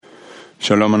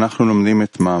שלום, אנחנו לומדים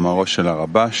את מאמרו של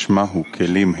הרבש, מהו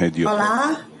כלים הדיוטות.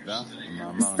 Olá,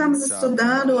 estamos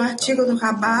estudando o artigo do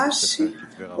Rabash,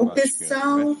 o que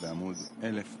são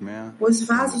os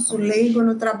vasos do leigo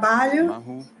no trabalho.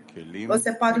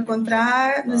 Você pode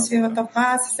encontrar no Esfirra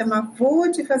Tofá, Sistema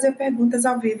Food e fazer perguntas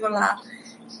ao vivo lá.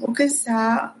 O que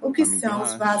são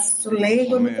os vasos do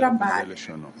leigo no trabalho?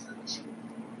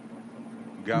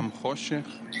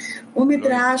 O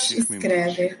Midrash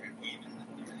escreve: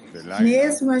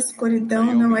 mesmo a escuridão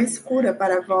não é escura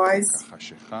para vós,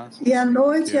 e a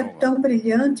noite é tão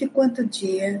brilhante quanto o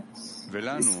dia.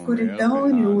 Escuridão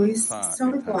e luz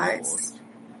são iguais.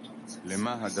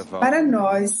 Para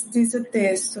nós, diz o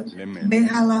texto,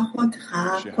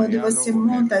 quando você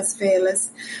monta as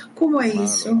velas, como é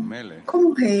isso? Como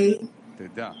o rei,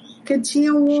 que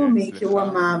tinha um homem que o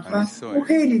amava, o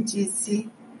rei lhe disse: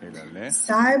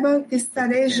 saiba que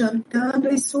estarei jantando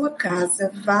em sua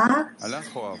casa, vá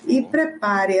e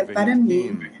prepare-a para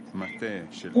mim.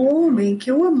 O homem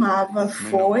que o amava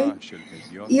foi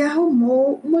e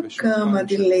arrumou uma cama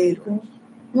de leigo,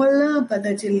 uma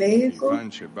lâmpada de leigo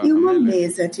e uma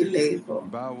mesa de leigo.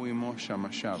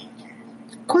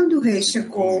 Quando o rei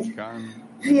chegou,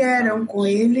 vieram com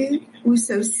ele os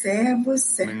seus servos,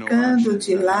 cercando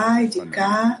de lá e de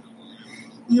cá,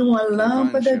 e uma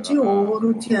lâmpada de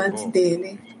ouro diante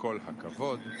dele.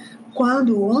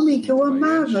 Quando o homem que o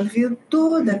amava viu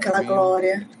toda aquela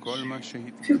glória,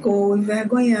 ficou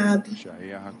envergonhado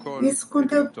e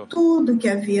escondeu tudo que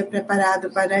havia preparado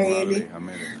para ele,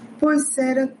 pois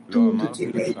era tudo de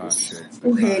leigos.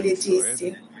 O rei lhe disse: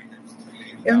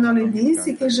 eu não lhe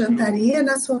disse que jantaria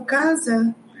na sua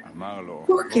casa?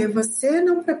 Por que você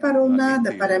não preparou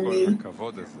nada para mim?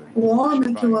 O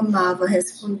homem que o amava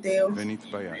respondeu: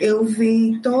 eu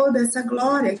vi toda essa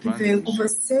glória que veio com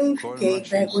você e fiquei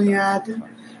envergonhado.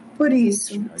 Por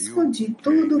isso, escondi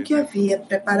tudo o que havia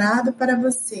preparado para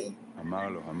você,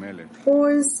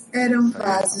 pois eram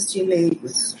vasos de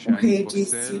leigos. O rei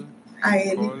disse a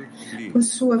ele: por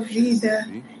sua vida,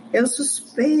 eu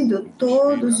suspendo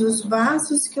todos os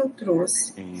vasos que eu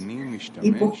trouxe, e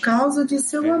por causa de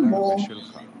seu amor,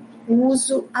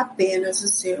 uso apenas o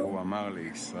seu.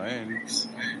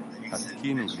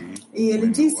 E ele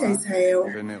disse a Israel: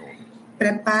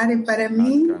 prepare para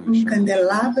mim um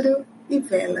candelabro e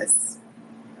velas.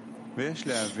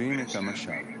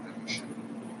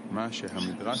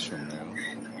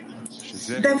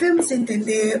 Devemos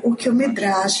entender o que o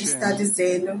Midrash está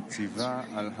dizendo,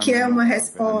 que é uma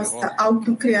resposta ao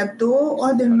que o Criador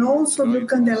ordenou sobre o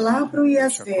candelabro e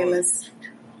as velas.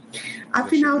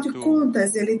 Afinal de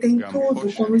contas, ele tem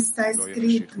tudo como está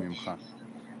escrito.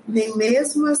 Nem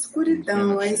mesmo a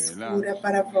escuridão é escura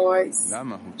para vós.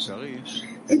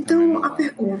 Então, a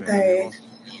pergunta é: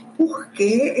 por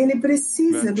que ele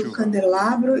precisa do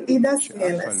candelabro e das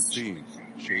velas?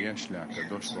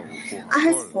 A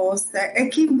resposta é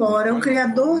que, embora o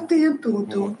Criador tenha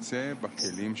tudo,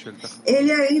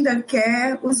 ele ainda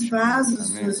quer os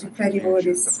vasos dos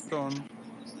inferiores.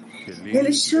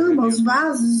 Ele chama os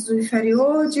vasos do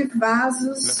inferior de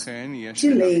vasos de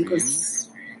leigos.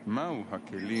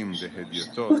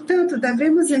 Portanto,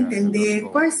 devemos entender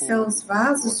quais são os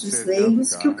vasos dos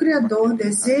leigos que o Criador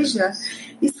deseja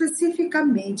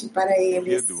especificamente para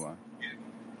eles.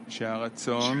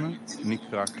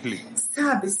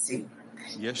 Sabe-se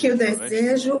que o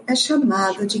desejo é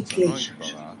chamado de Kli.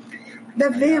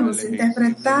 Devemos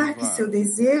interpretar que seu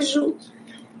desejo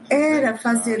era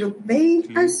fazer o bem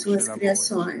às suas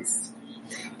criações.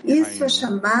 Isso é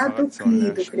chamado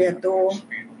Kli do Criador,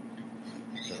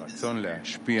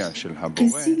 que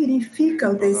significa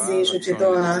o desejo de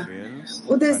doar.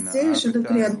 O desejo do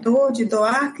Criador de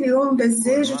doar criou um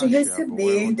desejo de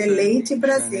receber deleite e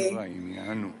prazer.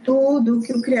 Tudo o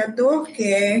que o Criador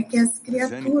quer é que as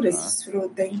criaturas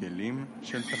desfrutem.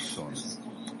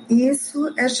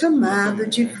 Isso é chamado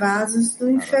de vasos do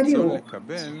inferior.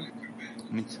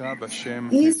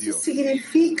 Isso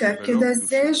significa que o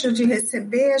desejo de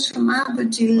receber é chamado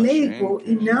de leigo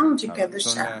e não de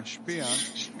kedushá.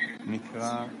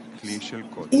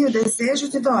 E o desejo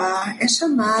de doar é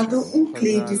chamado um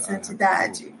kli de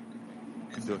santidade.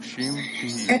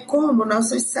 É como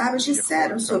nossos sábios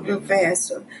disseram sobre o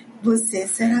verso: você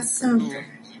será santo.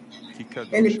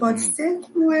 Ele pode ser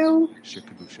como eu.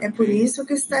 É por isso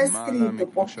que está escrito: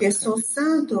 porque sou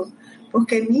santo,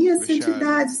 porque minha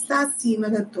santidade está acima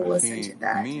da tua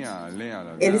santidade.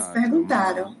 Eles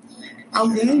perguntaram: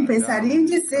 alguém pensaria em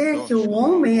dizer que o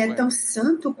homem é tão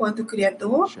santo quanto o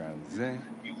Criador?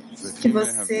 Que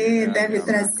você deve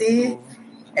trazer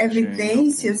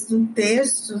evidências do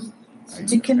texto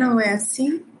de que não é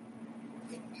assim?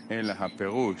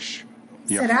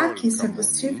 Será que isso é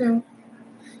possível?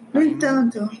 No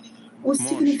entanto, o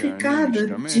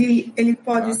significado de ele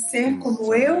pode ser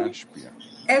como eu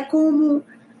é como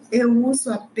eu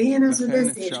uso apenas o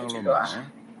desejo de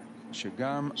doar.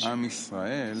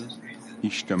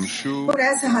 Por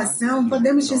essa razão,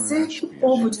 podemos dizer que o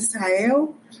povo de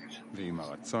Israel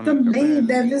também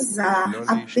deve usar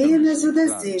apenas o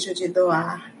desejo de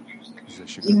doar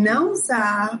e não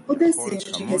usar o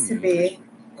desejo de receber,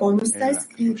 como está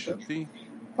escrito.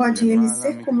 Pode ele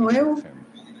ser como eu?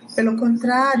 Pelo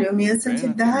contrário, minha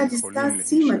santidade está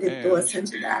acima de tua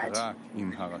santidade.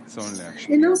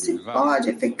 E não se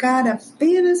pode ficar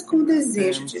apenas com o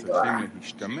desejo de doar,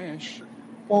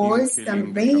 pois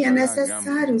também é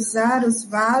necessário usar os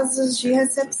vasos de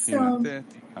recepção.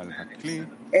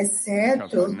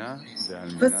 Exceto,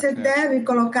 você deve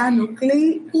colocar no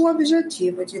cli o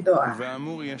objetivo de doar.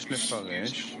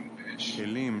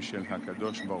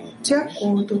 De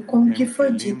acordo com o que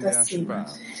foi dito acima,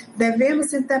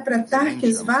 devemos interpretar que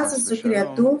os vasos do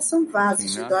Criador são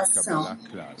vasos de doação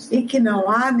e que não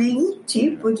há nenhum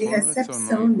tipo de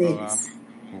recepção neles.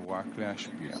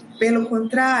 Pelo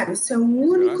contrário, seu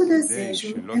único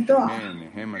desejo é doar.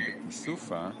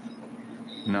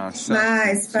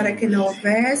 Mas, para que não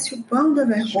houvesse o pão da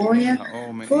vergonha,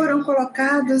 foram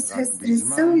colocados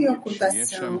restrição e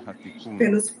ocultação,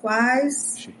 pelos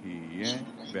quais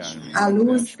a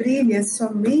luz brilha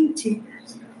somente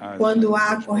quando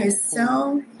há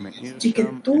correção de que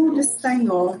tudo está em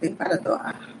ordem para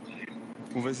doar.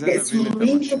 Nesse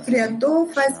momento, o Criador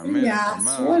faz brilhar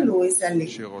sua luz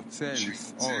ali.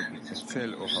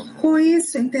 Com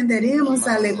isso, entenderemos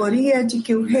a alegoria de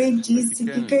que o rei disse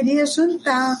que queria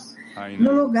jantar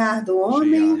no lugar do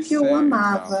homem que o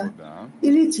amava e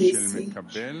lhe disse: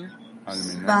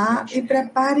 vá e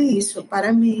prepare isso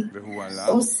para mim.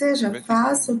 Ou seja,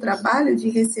 faça o trabalho de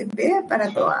receber para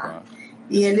doar.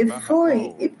 E ele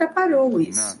foi e preparou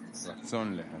isso.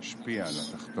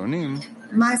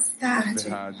 Mais tarde,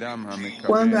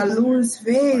 quando a luz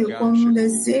veio com um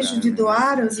desejo de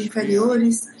doar aos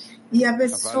inferiores e a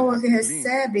pessoa que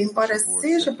recebe, embora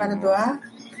seja para doar,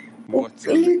 o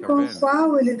fim com o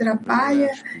qual ele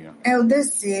trabalha é o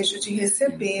desejo de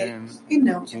receber e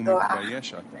não de doar.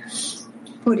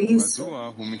 Por isso,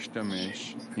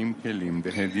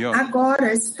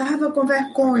 agora estava com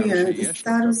vergonha de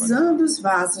estar usando os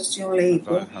vasos de um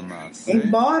leigo.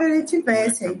 Embora ele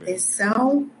tivesse a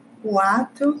intenção, o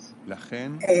ato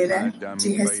era de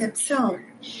recepção.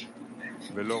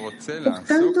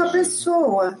 Portanto, a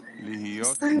pessoa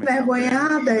está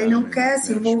envergonhada e não quer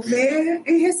se envolver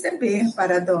em receber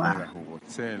para doar.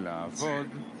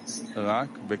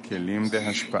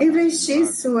 Em vez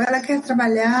disso, ela quer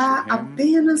trabalhar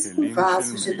apenas com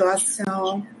vasos de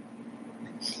doação,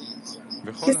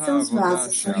 que são os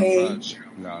vasos do rei.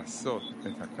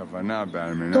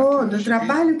 Todo o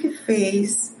trabalho que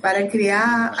fez para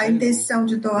criar a intenção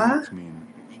de doar,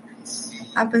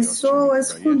 a pessoa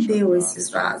escondeu esses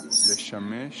vasos,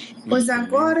 pois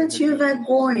agora tinha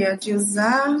vergonha de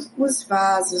usar os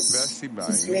vasos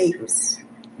dos leigos.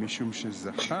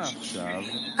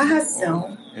 A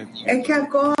razão é que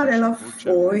agora ela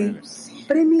foi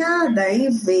premiada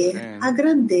em ver a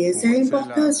grandeza e a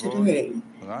importância do rei.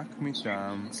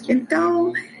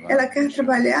 Então, ela quer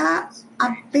trabalhar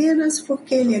apenas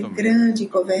porque ele é grande e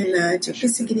governante, o que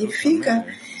significa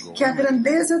que a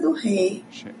grandeza do rei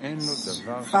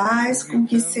faz com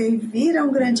que servir a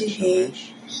um grande rei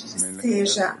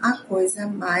seja a coisa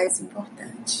mais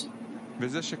importante.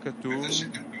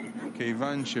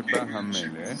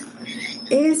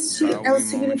 Este é o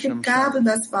significado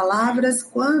das palavras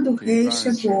quando o rei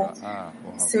chegou.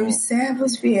 Seus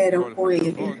servos vieram com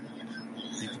ele.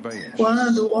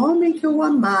 Quando o homem que o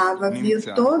amava viu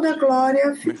toda a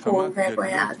glória, ficou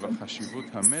envergonhado.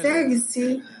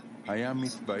 Segue-se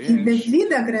que,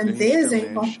 devido à grandeza e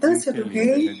importância do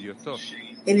rei,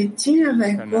 ele tinha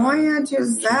vergonha de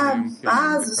usar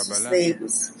vasos dos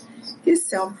leigos, que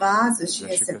são vasos de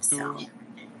recepção.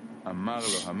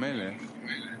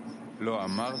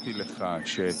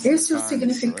 Esse é o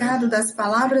significado das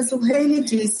palavras. O rei lhe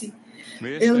disse: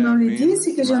 eu não lhe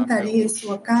disse que jantaria em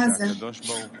sua casa?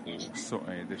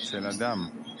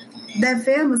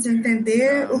 Devemos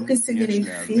entender o que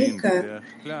significa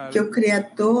que o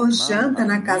Criador janta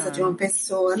na casa de uma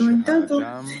pessoa. No entanto,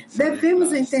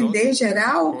 devemos entender em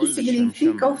geral o que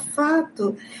significa o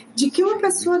fato de que uma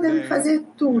pessoa deve fazer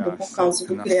tudo por causa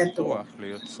do Criador.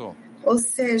 Ou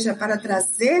seja, para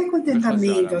trazer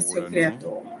contentamento ao seu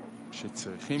Criador.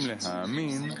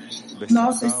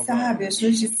 Nossos sábios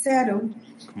nos disseram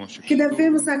que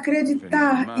devemos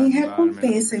acreditar em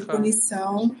recompensa e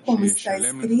punição, como está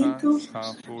escrito: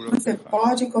 você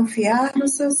pode confiar no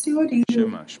seu senhorio,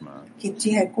 que te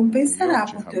recompensará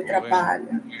por teu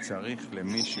trabalho.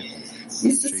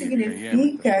 Isso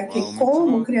significa que,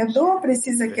 como o Criador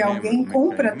precisa que alguém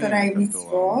cumpra a Torá e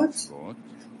Mitzvot,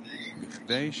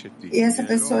 e essa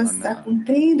pessoa está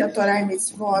cumprindo a Torá e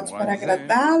Mitzvot para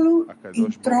agradá-lo, em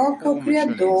troca o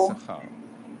Criador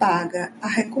paga a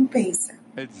recompensa.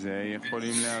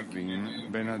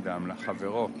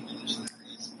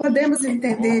 Podemos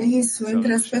entender isso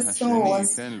entre as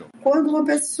pessoas quando uma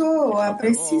pessoa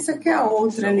precisa que a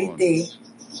outra lhe dê,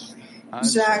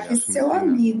 já que seu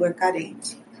amigo é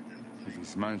carente.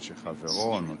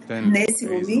 Nesse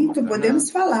momento,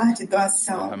 podemos falar de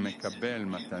doação.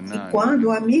 E quando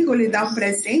o amigo lhe dá um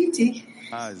presente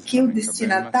que o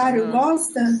destinatário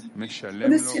gosta, o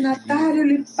destinatário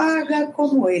lhe paga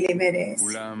como ele merece.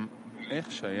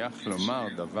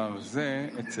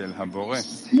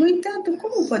 No entanto,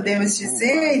 como podemos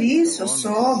dizer isso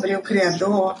sobre o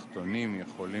Criador?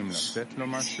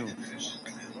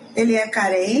 Ele é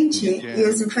carente e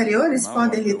os inferiores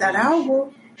podem lhe dar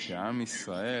algo?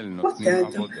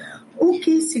 Portanto, o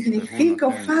que significa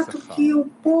o fato que o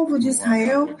povo de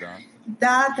Israel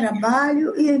dá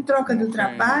trabalho e, em troca do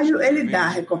trabalho, ele dá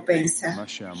recompensa.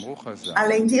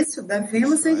 Além disso,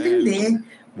 devemos entender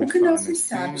o que nossos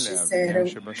sábios disseram.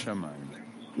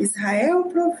 Israel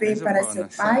provê para seu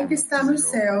Pai que está nos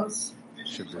céus.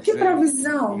 Que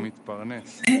provisão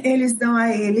eles dão a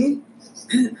ele,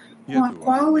 com a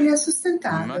qual ele é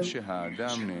sustentado?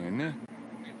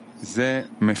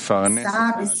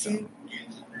 Sabe-se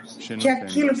que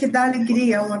aquilo que dá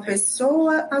alegria a uma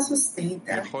pessoa a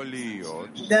sustenta,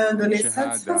 dando-lhe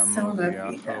satisfação na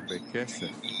vida.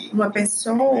 Uma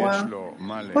pessoa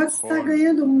pode estar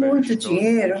ganhando muito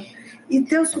dinheiro e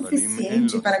ter o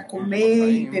suficiente para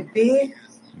comer e beber,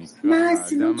 mas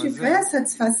se não tiver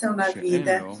satisfação na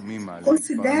vida,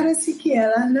 considera-se que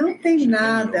ela não tem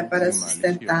nada para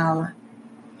sustentá-la,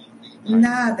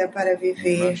 nada para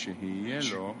viver.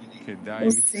 Ou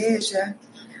seja,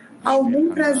 algum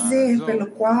prazer pelo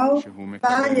qual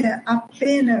valha a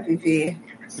pena viver,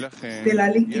 pela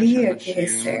alegria que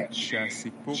recebe.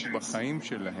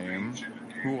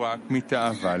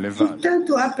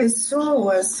 Portanto, há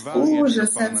pessoas cuja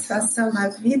satisfação na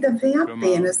vida vem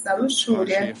apenas da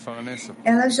luxúria.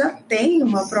 Elas já têm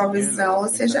uma provisão, ou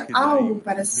seja, algo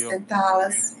para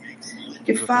sustentá-las,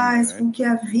 que faz com que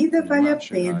a vida valha a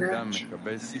pena.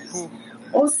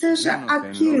 Ou seja,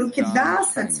 aquilo que dá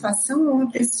satisfação a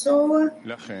uma pessoa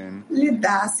lhe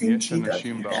dá sentido à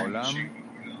vida.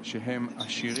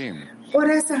 Por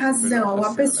essa razão,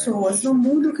 há pessoas no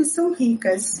mundo que são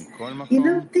ricas e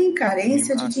não têm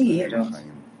carência de dinheiro,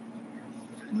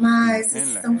 mas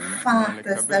estão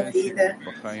fartas da vida,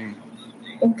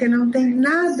 porque não tem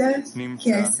nada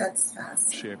que as satisfaça.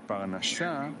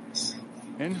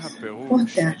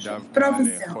 Portanto,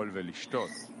 provisão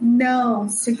não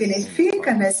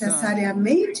significa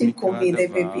necessariamente comida e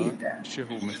bebida.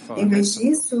 Em vez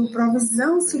disso,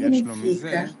 provisão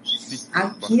significa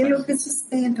aquilo que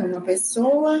sustenta uma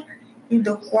pessoa e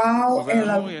do qual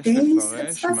ela obtém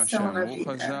satisfação na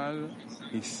vida.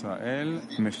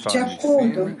 De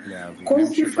acordo com o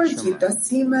que foi dito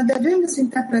acima, devemos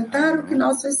interpretar o que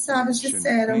nossos sábios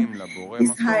disseram.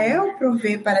 Israel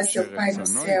provê para seu Pai no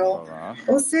céu,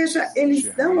 ou seja, eles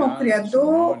dão ao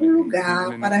Criador um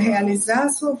lugar para realizar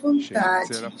sua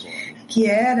vontade, que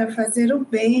era fazer o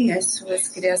bem às suas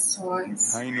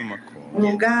criações. Um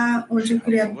lugar onde o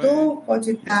Criador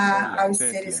pode dar aos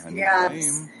seres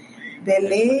criados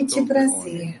deleite e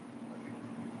prazer.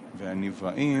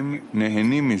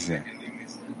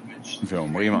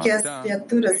 Que as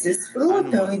criaturas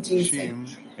desfrutam e dizem: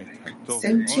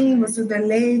 sentimos o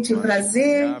deleite e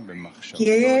prazer que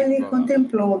ele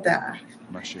contemplou dar,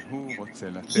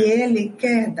 que ele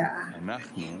quer dar.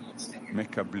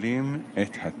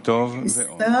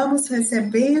 Estamos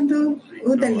recebendo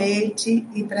o deleite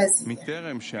e prazer.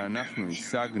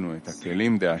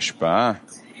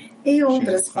 Em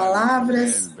outras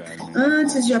palavras,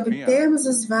 antes de obtermos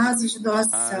os vasos de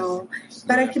doação,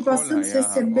 para que possamos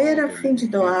receber a fim de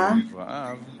doar,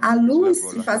 a luz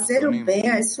de fazer o bem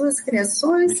às suas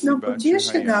criações não podia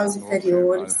chegar aos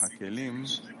inferiores,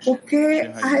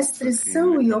 porque a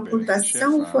restrição e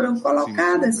ocultação foram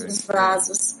colocadas nos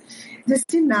vasos,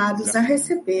 destinados a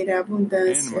receber a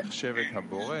abundância.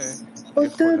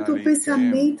 Portanto, o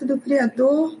pensamento do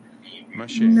Criador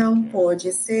não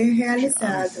pode ser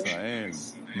realizado.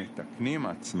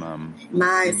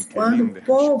 Mas quando o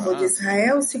povo de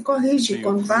Israel se corrige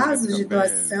com vasos de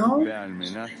doação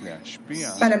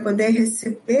para poder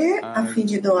receber a fim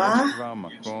de doar,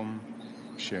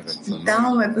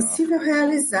 então é possível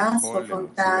realizar sua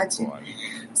vontade.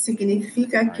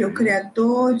 Significa que o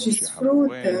Criador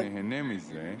desfruta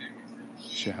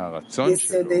de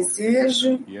seu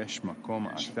desejo,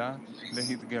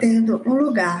 tendo um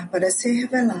lugar para ser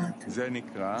revelado.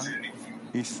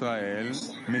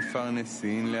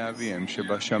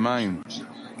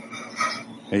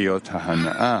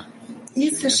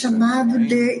 Isso é chamado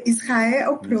de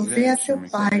Israel provê a seu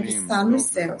Pai que está nos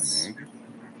céus.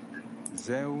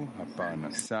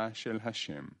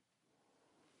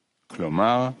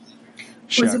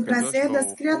 Pois o prazer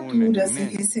das criaturas em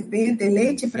receber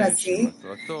deleite e prazer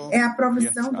é a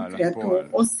provisão do Criador,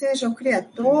 ou seja, o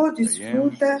Criador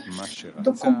desfruta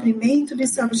do cumprimento de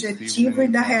seu objetivo e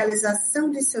da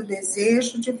realização de seu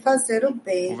desejo de fazer o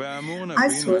bem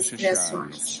às suas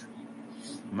criações.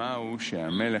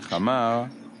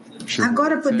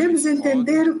 Agora podemos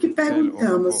entender o que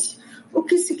perguntamos. O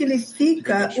que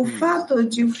significa o fato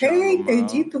de o rei ter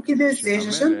dito que deseja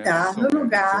jantar no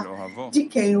lugar de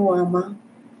quem o ama?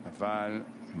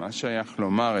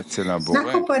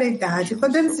 Na corporeidade,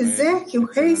 podemos dizer que o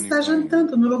rei está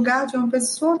jantando no lugar de uma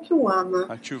pessoa que o ama.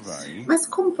 Mas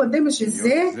como podemos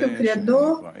dizer que o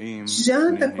Criador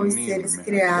janta com os seres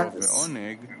criados?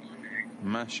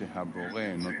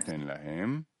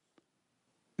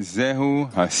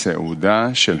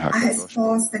 A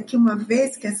resposta é que uma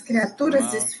vez que as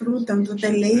criaturas desfrutam do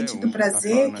deleite e do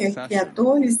prazer que o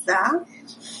Criador lhes dá,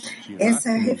 essa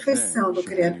é a refeição do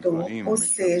Criador, ou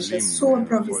seja, sua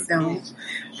provisão.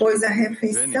 Pois a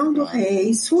refeição do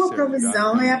rei, sua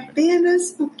provisão, é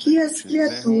apenas o que as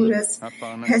criaturas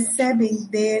recebem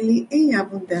dele em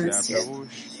abundância.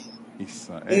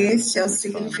 Este é o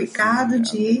significado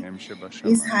de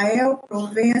Israel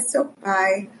provê a seu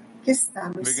Pai que está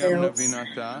nos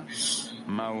céus.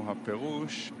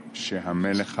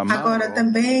 Agora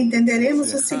também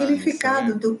entenderemos o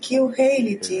significado do que o rei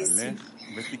lhe disse.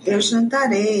 Eu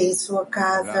jantarei em sua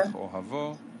casa.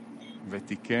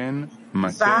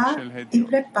 Vá e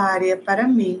prepare-a para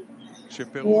mim.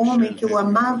 O homem que o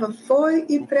amava foi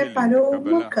e preparou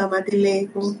uma cama de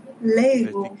leigo.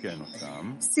 Leigo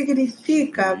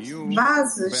significa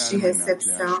vasos de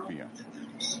recepção.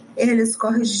 Ele os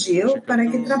corrigiu para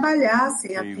que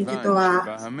trabalhassem a fim de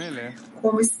doar.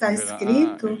 Como está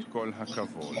escrito,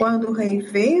 quando o rei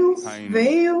veio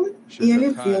e ele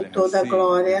viu toda a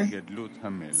glória.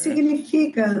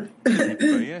 Significa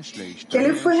que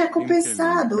ele foi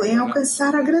recompensado em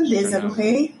alcançar a grandeza do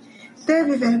rei,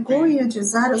 teve vergonha de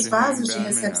usar os vasos de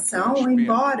recepção,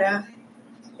 embora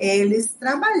eles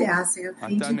trabalhassem a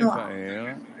fim de doar.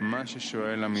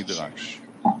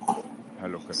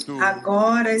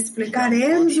 Agora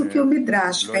explicaremos o que o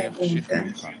Midrash pergunta.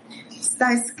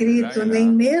 Está escrito,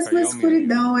 nem mesmo a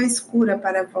escuridão é escura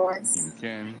para vós,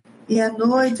 e a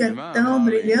noite é tão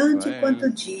brilhante quanto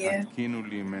o dia.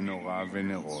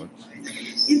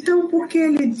 Então, por que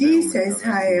ele disse a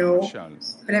Israel,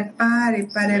 prepare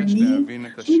para mim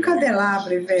um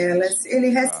candelabro e velas? Ele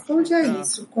responde a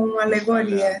isso com uma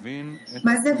alegoria.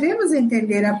 Mas devemos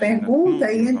entender a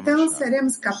pergunta e então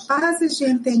seremos capazes de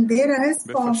entender a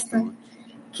resposta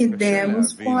que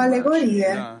demos com a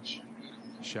alegoria.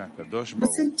 No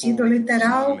sentido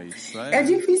literal, é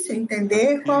difícil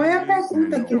entender qual é a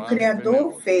pergunta que o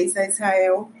Criador fez a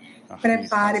Israel.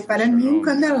 Prepare para mim um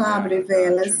candelabro e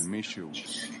velas.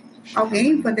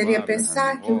 Alguém poderia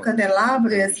pensar que o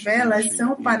candelabro e as velas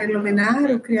são para iluminar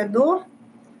o Criador?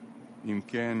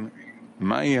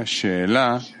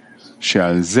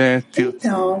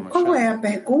 Então, qual é a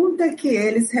pergunta que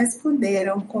eles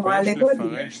responderam com a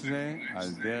alegoria?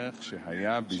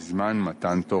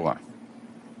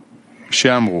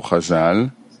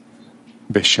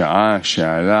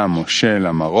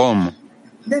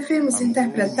 Devemos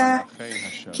interpretar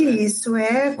que isso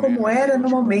é como era no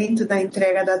momento da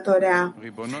entrega da Torá.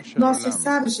 Nossos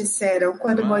sábios disseram,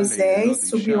 quando Moisés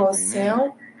subiu ao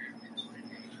céu,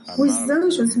 os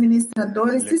anjos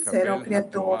ministradores disseram ao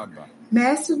Criador,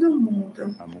 Mestre do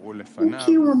mundo, o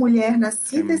que uma mulher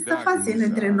nascida está fazendo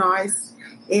entre nós?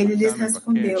 Ele lhes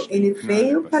respondeu, ele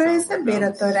veio para receber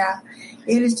a Torá.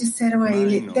 Eles disseram a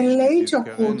ele, deleite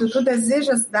oculto, tu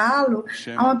desejas dá-lo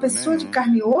a uma pessoa de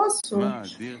carne e osso?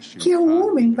 Que é um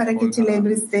homem para que te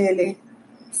lembres dele?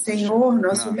 Senhor,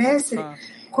 nosso mestre,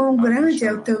 quão grande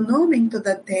é o teu nome em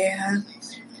toda a terra.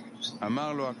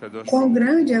 Quão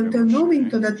grande é o teu nome em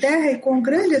toda a terra e quão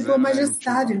grande é a tua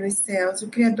majestade nos céus. O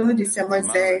Criador disse a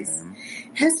Moisés: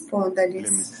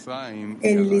 responda-lhes.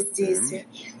 Ele lhes disse: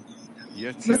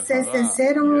 vocês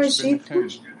desceram ao Egito,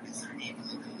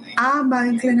 há má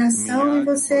inclinação em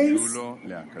vocês.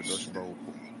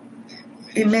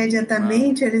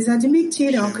 Imediatamente eles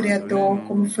admitiram ao Criador,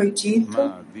 como foi dito: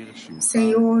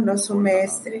 Senhor, nosso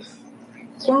Mestre,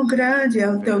 quão grande é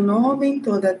o teu nome em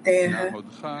toda a terra.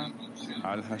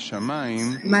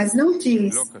 Mas não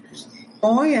diz: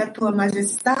 põe a tua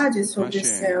majestade sobre os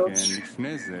céus.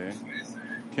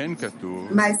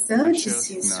 Mas antes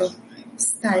disso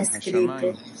está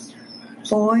escrito: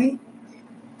 põe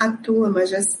a tua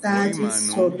majestade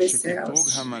sobre os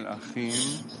céus.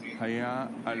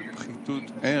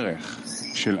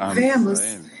 Vemos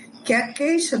que a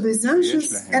queixa dos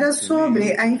anjos era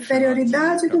sobre a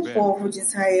inferioridade do povo de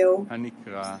Israel,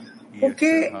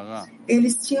 porque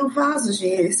eles tinham vasos de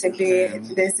receber,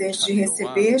 desejo de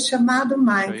receber, chamado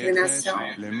má inclinação.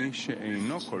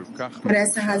 Por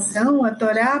essa razão, a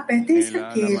Torá pertence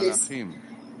àqueles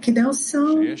que não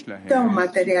são tão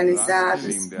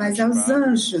materializados, mas aos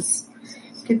anjos,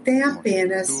 que têm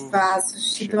apenas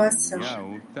vasos de doação.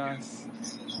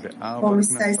 Como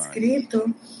está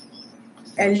escrito,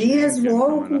 Elias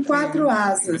voou com 4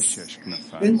 asas,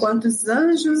 enquanto os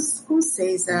anjos com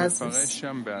 6 asas.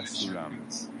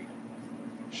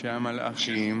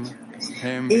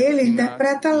 Ele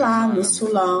interpreta lá no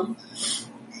Sulam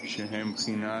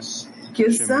que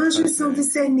os anjos são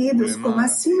discernidos como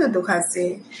acima do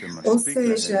Razé, ou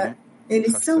seja,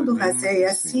 eles são do Razé e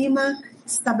acima,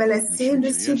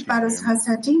 estabelecendo-se para os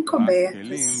Hassadim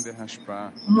cobertos,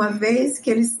 uma vez que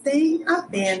eles têm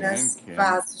apenas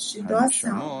vasos de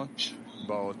doação.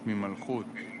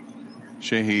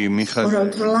 Por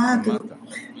outro lado,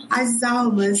 as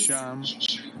almas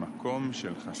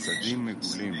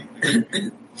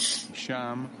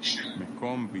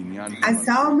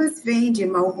vêm de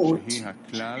Malhut,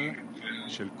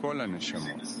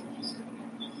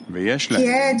 que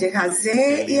é de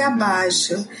Razé e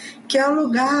abaixo, que é o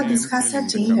lugar dos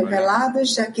Hassadim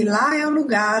revelados, já que lá é o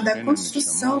lugar da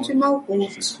construção de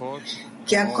Malhut,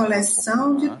 que é a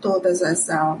coleção de todas as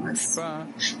almas.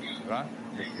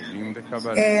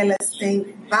 Elas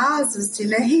têm vasos de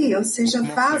Lehi, ou seja,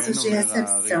 vasos de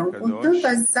recepção. Portanto,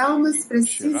 as almas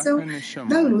precisam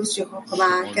da luz de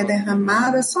Rokhmah, que é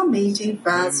derramada somente em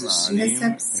vasos de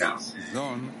recepção.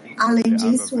 Além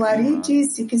disso, o Ari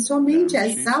disse que somente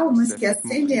as almas que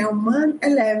ascendem ao Man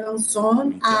elevam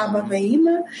Zon, Abba,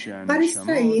 Veima, para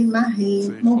extrair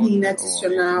Mohin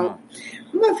adicional,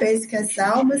 uma vez que as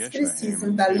almas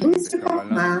precisam da luz de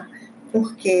Rokhmah,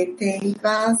 porque têm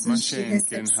vasos de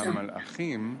recepção.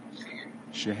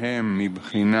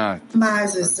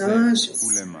 Mas os anjos,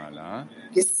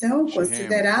 que são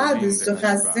considerados do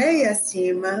Razé e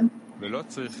acima,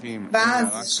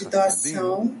 vasos de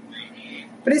doação,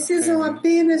 precisam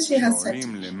apenas de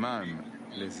Hassadim.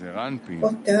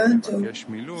 Portanto,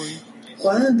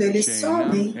 quando eles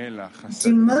sobem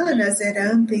de Man a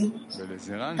Zerampim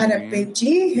para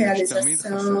pedir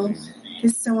realização, que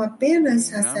são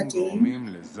apenas Hassadim,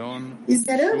 e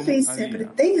Zerampim sempre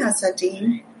tem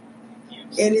Hassadim,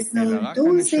 eles não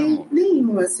induzem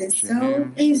nenhuma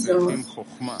ascensão em Zon,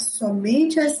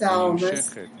 somente as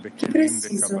almas que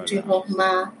precisam de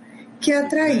Rokhmah, que é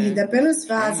atraída pelos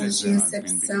vasos de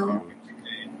recepção,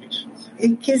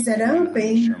 e que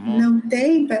Zerampim não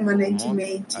tem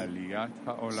permanentemente.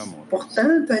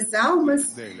 Portanto, as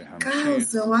almas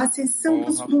causam a ascensão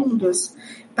dos mundos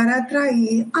para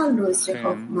atrair a luz de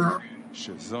Rokhmah.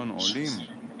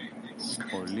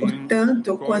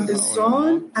 Portanto, quando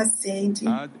Zon ascende,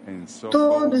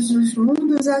 todos os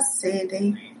mundos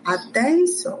ascendem até em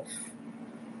Sof.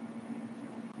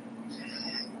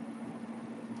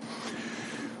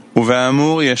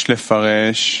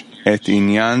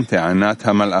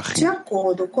 De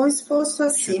acordo com o exposto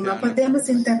acima, podemos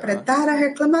interpretar a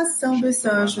reclamação dos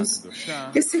anjos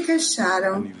que se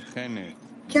queixaram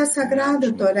que a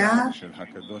Sagrada Torá,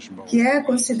 que é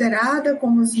considerada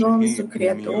como os nomes do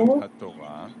Criador,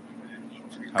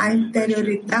 a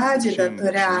interioridade da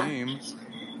Torá,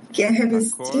 que é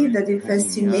revestida de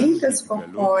vestimentas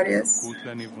corpóreas,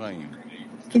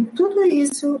 que tudo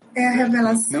isso é a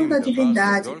revelação da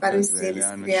divindade para os seres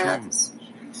criados.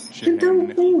 Então,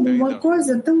 como uma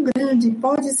coisa tão grande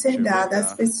pode ser dada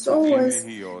às pessoas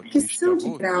que são de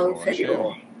grau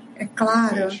inferior? É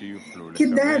claro que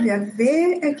deve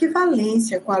haver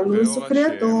equivalência com a luz do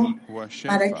Criador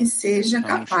para que seja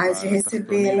capaz de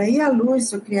recebê-la, e a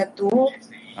luz do Criador,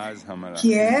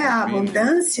 que é a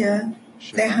abundância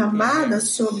derramada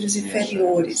sobre os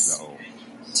inferiores.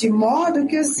 de modo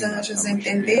que os anjos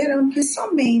entenderam que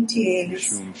somente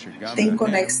eles têm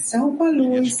conexão com a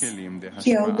luz,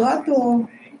 que é o doador,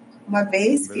 uma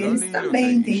vez que eles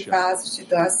também têm vasos de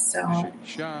doação,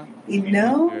 e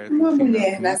não uma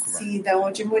mulher nascida,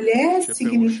 onde mulher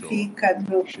significa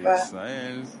nukva,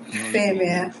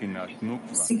 fêmea.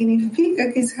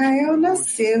 Significa que Israel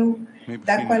nasceu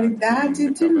da qualidade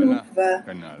de nukva,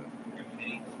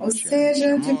 ou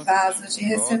seja, de vasos de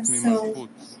recepção,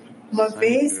 uma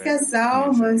vez que as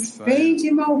almas vêm de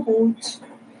Malhut,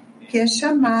 que é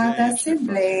chamada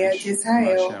Assembleia de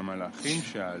Israel.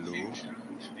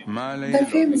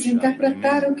 Devemos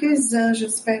interpretar o que os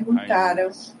anjos perguntaram.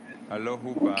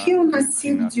 O que o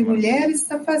nascido de mulher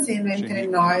está fazendo entre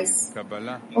nós?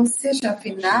 Ou seja,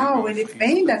 afinal, ele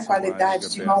vem da qualidade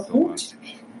de Malhut,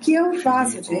 que é um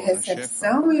vaso de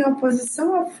recepção em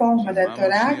oposição à forma da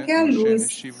Torá, que é a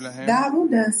luz da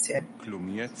abundância.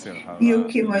 E o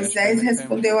que Moisés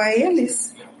respondeu a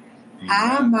eles?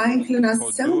 Há má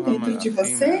inclinação dentro de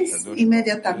vocês?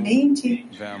 Imediatamente,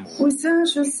 os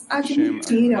anjos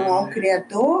admitiram ao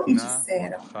Criador e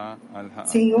disseram: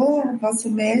 Senhor,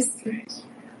 vosso mestre,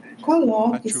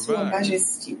 coloque sua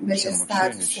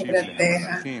majestade sobre a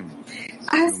terra.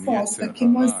 A resposta que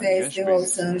Moisés deu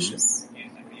aos anjos: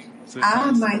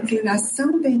 há má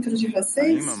inclinação dentro de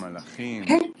vocês?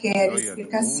 Requer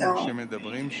explicação.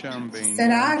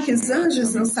 Será que os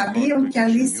anjos não sabiam que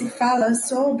ali se fala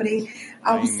sobre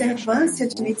a observância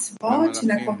de mitzvot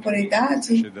na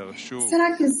corporeidade?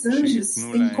 Será que os anjos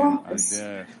têm corpos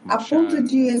a ponto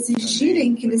de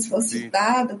exigirem que lhes fosse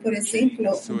dado, por exemplo,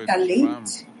 um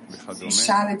talento?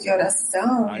 Chala de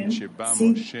oração,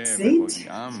 tzit,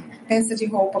 peça de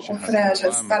roupa com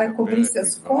franjas para cobrir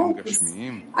seus corpos,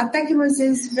 até que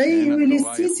Moisés veio e lhes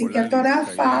disse que a Torá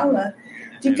fala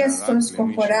de questões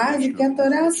corporais e que a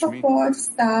Torá só pode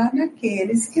estar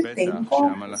naqueles que têm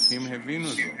corpos.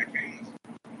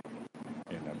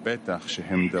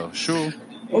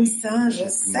 Os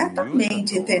anjos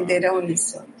certamente entenderão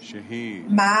isso,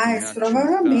 mas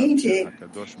provavelmente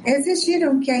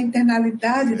exigiram que a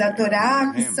internalidade da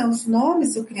Torá, que são os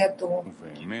nomes do Criador,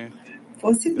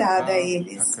 fosse dada a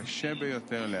eles.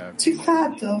 De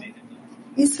fato,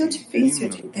 isso é difícil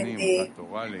de entender.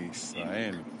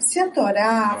 Se a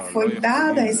Torá foi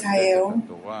dada a Israel,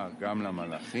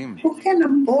 por que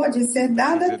não pode ser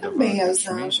dada também aos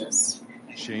anjos?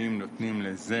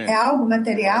 É algo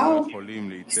material?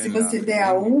 Se você der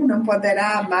a um, não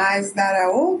poderá mais dar a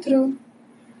outro?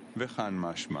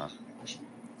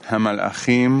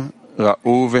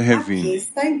 Aqui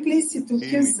está implícito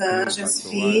que os anjos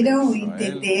viram e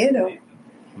entenderam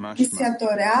que se a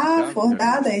Torá for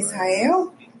dada a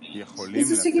Israel,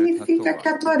 isso significa que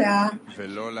a Torá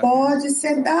pode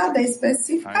ser dada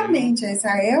especificamente a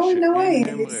Israel e não a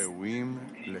eles.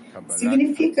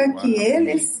 Significa que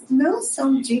eles não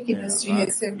são dignos de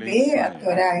receber a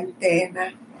Torá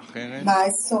interna,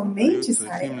 mas somente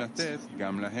Israel.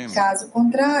 Caso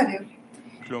contrário,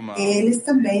 eles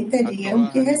também teriam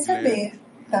que receber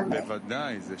também.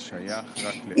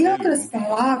 Em outras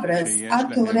palavras, a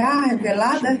Torá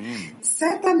revelada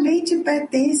certamente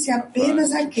pertence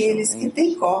apenas àqueles que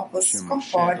têm corpos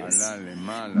corpóreos.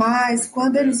 Mas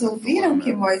quando eles ouviram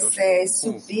que Moisés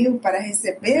subiu para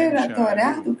receber a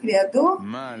Torá do Criador,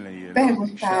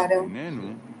 perguntaram: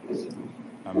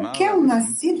 o que o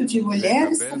nascido de mulher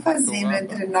está fazendo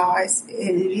entre nós?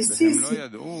 Ele lhes disse: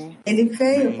 ele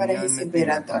veio para receber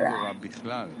a Torá.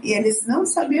 E eles não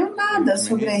sabiam nada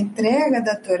sobre a entrega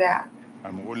da Torá.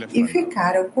 E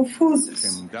ficaram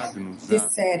confusos.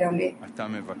 Disseram-lhe: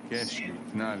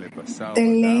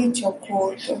 deleite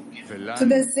oculto. Tu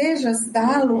desejas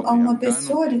dá-lo a uma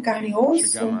pessoa de carne e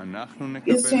osso?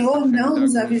 E o Senhor não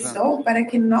nos avisou para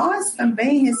que nós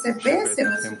também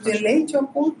recebêssemos o deleite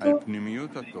oculto?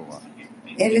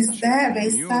 Eles devem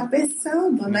estar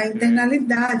pensando na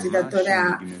internalidade da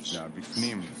Torá,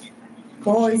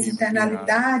 pois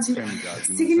internalidade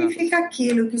significa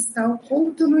aquilo que está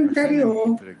oculto no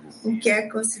interior, o que é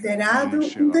considerado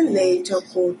um deleite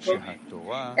oculto.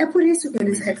 É por isso que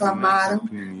eles reclamaram,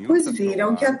 pois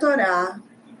viram que a Torá,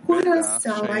 com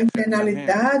relação à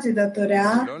internalidade da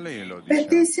Torá,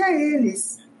 pertence a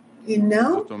eles, e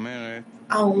não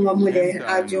a uma mulher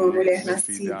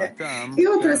nascida. Em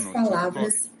outras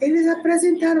palavras, eles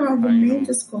apresentaram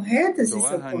argumentos corretos em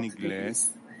seu ponto de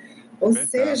vista. Ou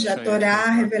seja, a Torá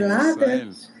revelada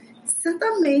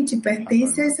certamente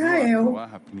pertence a Israel.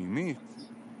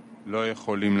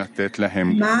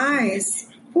 Mas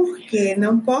por que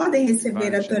não podem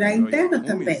receber a Torá interna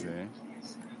também?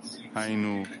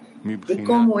 E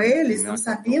como eles não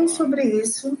sabiam sobre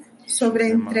isso, sobre a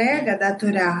entrega da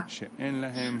Torá,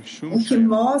 o que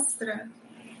mostra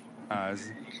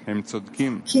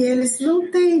que eles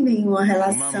não têm nenhuma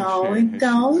relação,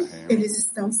 então eles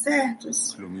estão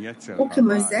certos. O que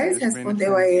Moisés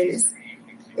respondeu a eles: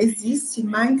 existe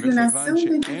má inclinação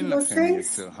dentro de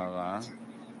vocês?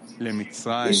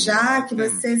 E já que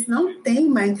vocês não têm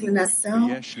má inclinação,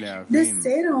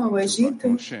 desceram ao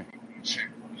Egito?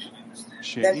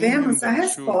 Devemos a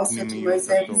resposta de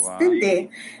Moisés entender.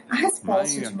 A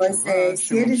resposta de Moisés,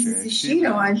 se eles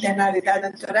exigiram a internalidade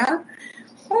da Torá,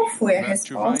 qual foi a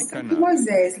resposta que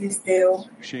Moisés lhes deu?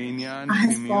 A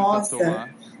resposta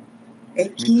é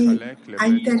que a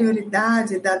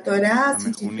interioridade da Torá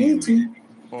se divide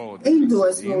em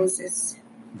duas luzes,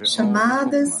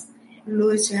 chamadas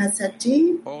luz de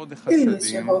Hassadim e luz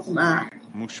de Hormá.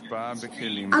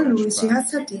 A luz de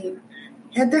Hassadim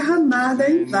é derramada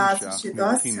em vasos de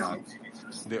doação,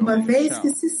 uma vez que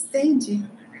se estende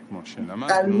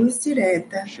da luz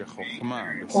direta,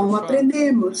 como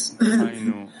aprendemos.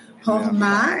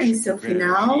 Hormá, em seu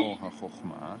final,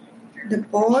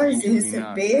 depois de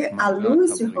receber a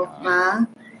luz de Hormá,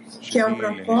 que é o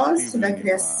propósito da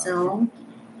criação,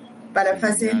 para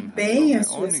fazer bem às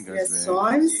suas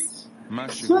criações,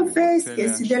 uma vez que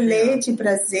esse deleite e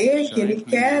prazer que ele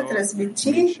quer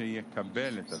transmitir,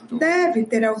 deve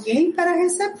ter alguém para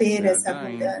receber essa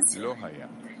abundância.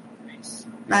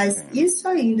 Mas isso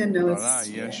ainda não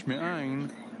existia.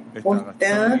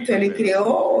 Portanto, ele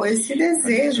criou esse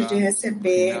desejo de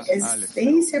receber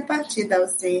existência a partir da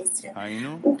ausência,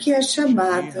 o que é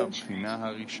chamado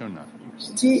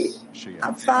de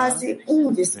a fase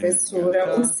 1 de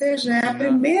espessura, ou seja, é a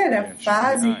primeira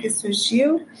fase que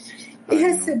surgiu e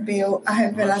recebeu a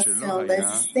revelação da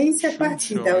existência a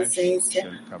partir da ausência,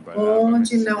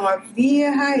 onde não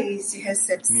havia raiz de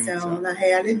recepção na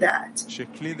realidade.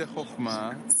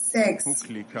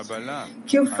 Segue-se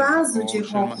que o vaso de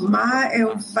Hormá é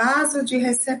o vaso de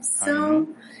recepção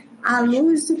à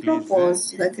luz do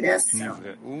propósito da criação.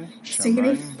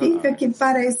 Significa que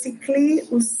para esse Kli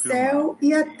o céu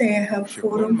e a terra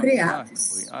foram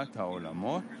criados.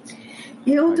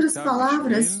 Em outras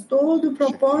palavras, todo o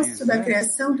propósito da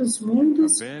criação dos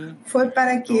mundos foi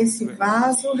para que esse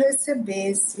vaso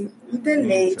recebesse o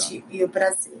deleite e o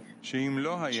prazer.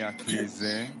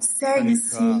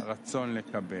 Segue-se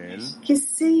que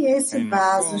sem esse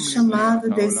vaso chamado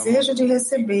desejo de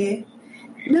receber,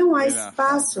 não há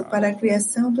espaço para a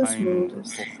criação dos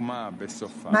mundos.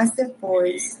 Mas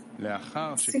depois,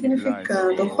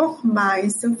 significando Hormá em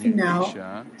seu final,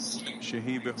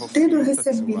 tendo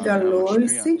recebido a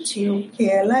luz, sentiu que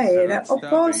ela era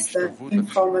oposta em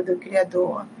forma do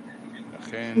Criador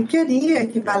e queria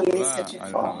equivalência de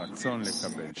forma.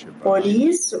 Por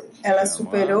isso, ela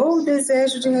superou o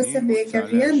desejo de receber que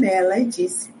havia nela e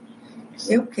disse: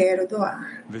 eu quero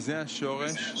doar.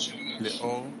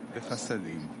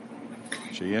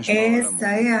 Essa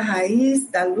é a raiz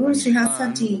da luz de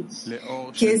Hassadim,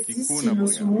 que existe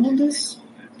nos mundos,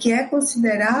 que é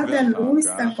considerada a luz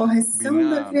da correção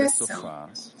da criação.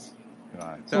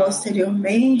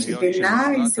 Posteriormente,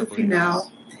 Binah, em seu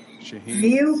final,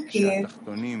 viu que,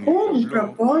 como o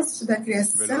propósito da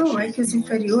criação é que os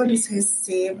inferiores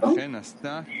recebam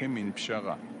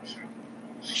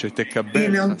e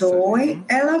não doem,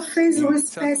 ela fez uma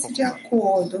espécie de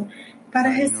acordo para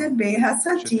receber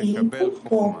Hassadim com um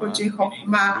pouco de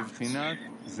Hormá.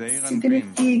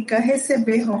 Significa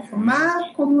receber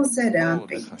Hormá como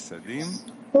Zerampim,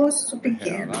 rosto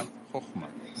pequeno,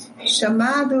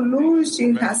 chamado luz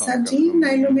de Hassadim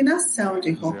na iluminação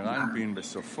de Hormá.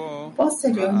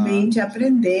 Posteriormente,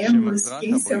 aprendemos que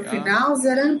em seu final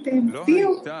Zerampim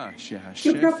viu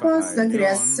que o propósito da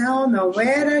criação não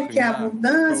era que a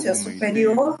abundância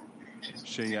superior,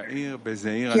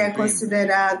 que é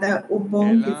considerada o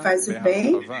bom que faz o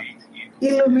bem,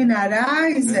 iluminará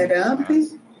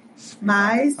Zerampim,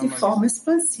 mas de forma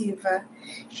expansiva.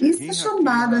 Isso é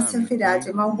chamado a Sefirá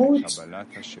de Malhut,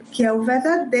 que é o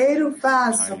verdadeiro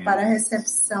vaso para a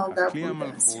recepção da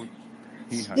abundância.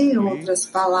 Em outras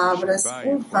palavras,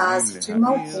 o vaso de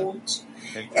Malhut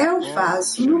é o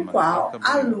vaso no qual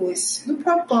a luz do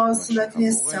propósito da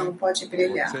criação pode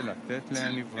brilhar,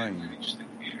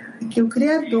 e que o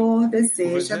Criador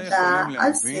deseja dar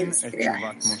aos seres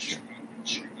criados.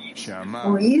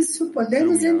 Com isso,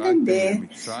 podemos entender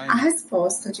a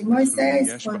resposta de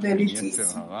Moisés quando ele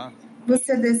disse: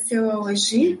 você desceu ao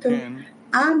Egito,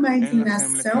 há uma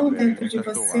inclinação dentro de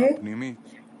você,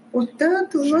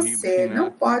 portanto você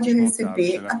não pode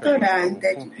receber a Torá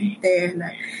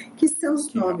interna, que são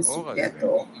os nomes do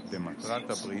Criador.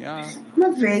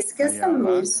 Uma vez que essa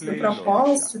luz do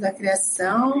propósito da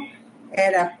criação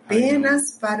era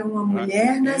apenas para uma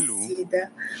mulher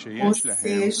nascida, ou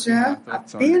seja,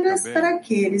 apenas para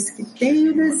aqueles que têm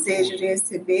o desejo de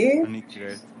receber,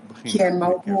 que é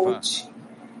Malhut,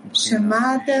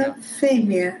 chamada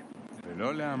fêmea,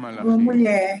 uma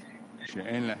mulher,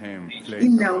 e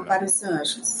não para os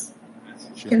anjos,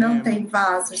 que não têm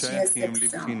vasos de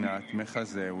recepção,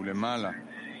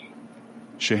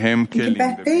 e que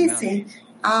pertencem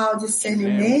ao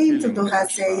discernimento do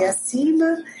Razé e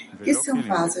acima, que são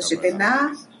vasos de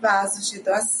Bená, vasos de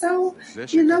doação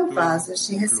e não vasos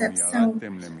de recepção.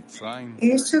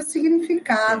 Este é o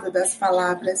significado das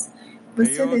palavras.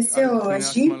 Você desceu ao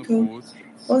Egito,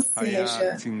 ou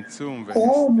seja,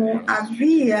 como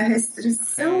havia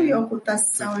restrição e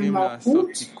ocultação em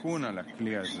Malhut,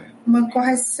 uma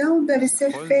correção deve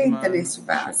ser feita neste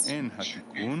vaso.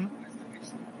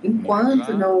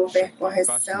 Enquanto não houver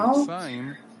correção,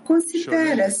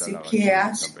 considera-se que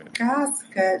a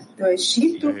casca do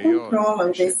Egito controla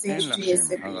o desejo de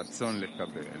receber.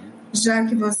 Já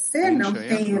que você não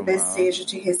tem o desejo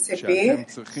de receber,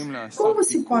 como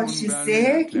se pode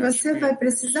dizer que você vai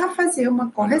precisar fazer uma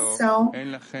correção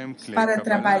para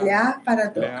trabalhar para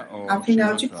doar?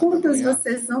 Afinal de contas,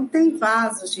 vocês não têm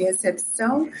vasos de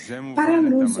recepção para a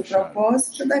luz do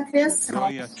propósito da criação.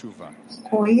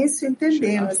 Com isso,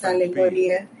 entendemos a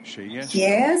alegoria, que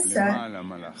essa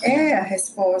é a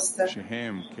resposta,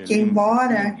 que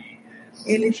embora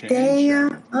ele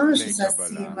tenha anjos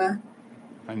acima,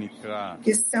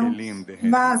 que são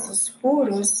vasos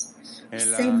puros,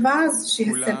 sem vasos de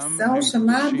recepção,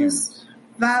 chamados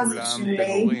vasos de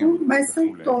leigo, mas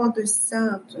são todos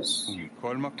santos,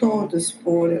 todos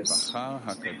puros.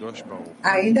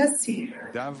 Ainda assim,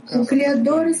 o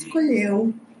Criador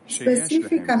escolheu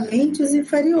especificamente os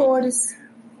inferiores,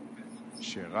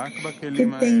 que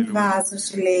têm vasos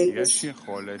de leigos,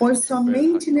 pois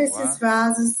somente nesses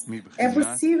vasos é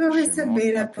possível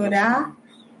receber a Torá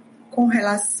com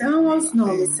relação aos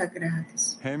nomes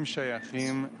sagrados.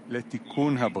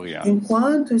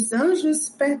 Enquanto os anjos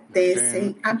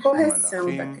pertencem à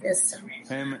correção da criação.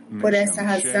 Por essa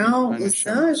razão, os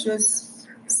anjos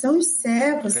são os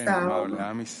servos da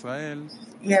alma.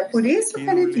 E é por isso que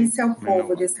ele disse ao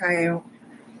povo de Israel: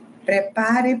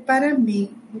 prepare para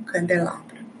mim o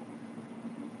candelabro.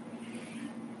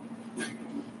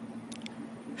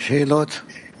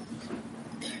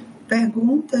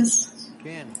 Perguntas?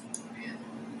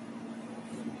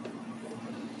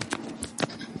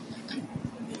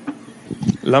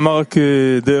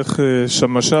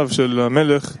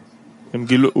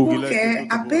 Porque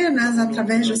apenas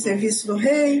através do serviço do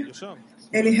rei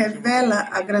ele revela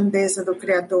a grandeza do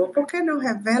Criador. Por que não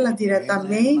revela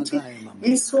diretamente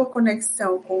em sua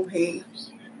conexão com o rei?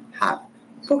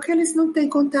 Porque eles não têm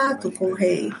contato com o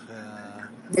rei,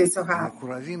 diz o Rav.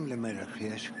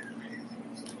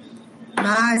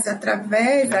 Mas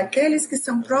através daqueles que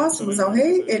são próximos ao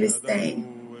rei, eles têm.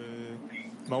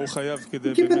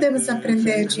 O que podemos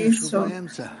aprender disso? O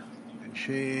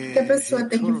que a pessoa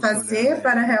tem que fazer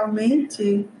para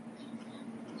realmente...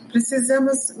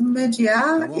 Precisamos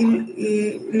mediar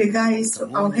e ligar isso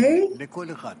ao rei?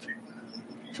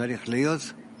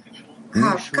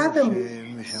 Cada um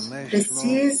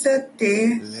precisa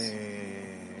ter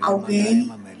alguém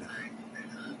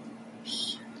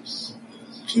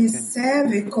que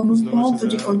serve como um ponto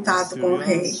de contato com o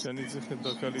rei.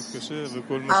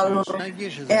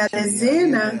 É a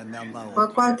dezena com a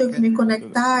qual eu tenho que me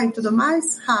conectar e tudo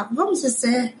mais? Vamos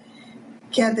dizer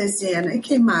que é a dezena. E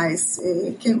quem mais?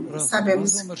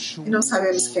 Sabemos, e não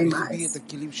sabemos quem mais.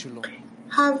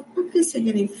 O que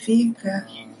significa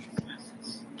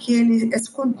que ele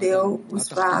escondeu os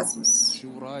vasos?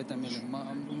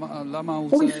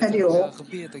 O inferior,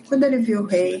 quando ele viu o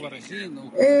rei,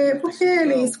 porque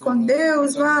ele escondeu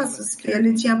os vasos que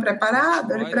ele tinha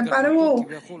preparado? Ele preparou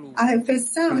a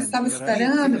refeição, estava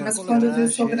esperando, mas quando viu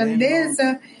sua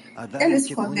grandeza, ele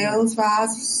escondeu os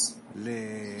vasos.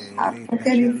 Porque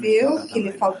ele viu que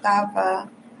lhe faltava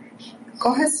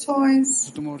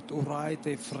correções.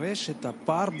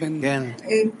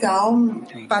 Então,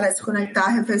 para se conectar à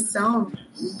refeição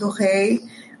do rei,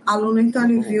 aluno, então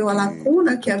ele viu a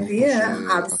lacuna que havia,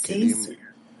 sim.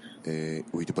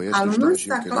 Aluno não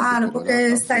está claro, porque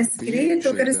está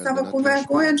escrito que ele estava com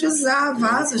vergonha de usar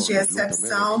vasos de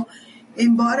recepção.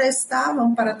 Embora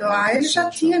estavam para doar, ele já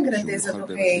tinha a grandeza do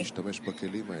rei.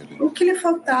 O que lhe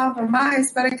faltava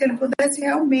mais para que ele pudesse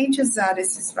realmente usar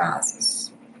esses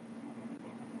vasos?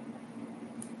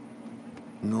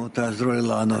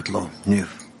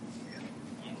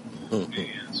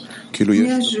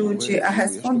 Me ajude a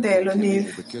respondê-lo,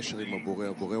 Niv.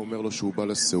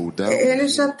 Ele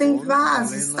já tem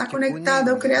vasos, está conectado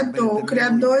ao Criador. O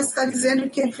Criador está dizendo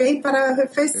que veio para a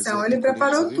refeição. Ele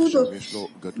preparou tudo,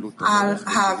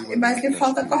 mas lhe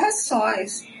falta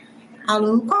correções.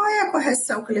 Aluno, qual é a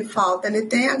correção que lhe falta? Ele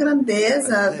tem a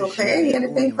grandeza do rei, ele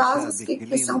tem vasos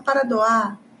que são para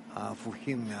doar.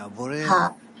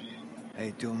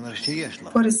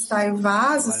 Por estar em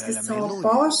vasos que são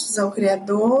opostos ao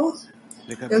Criador,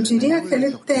 eu diria que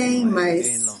ele tem,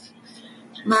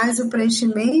 mas o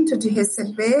preenchimento de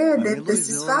receber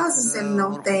desses vasos ele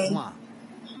não tem.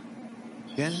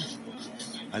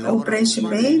 O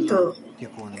preenchimento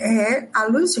é a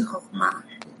luz de Chokhmah.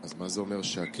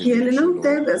 E ele não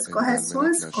teve as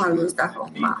correções com a luz da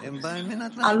Chokhmah.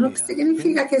 O que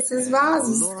significa que esses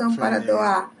vasos estão para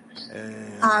doar?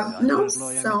 Não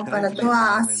são para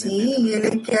doar, sim,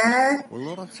 ele quer,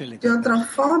 de outra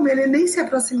forma, ele nem se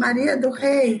aproximaria do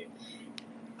rei.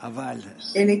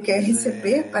 Ele quer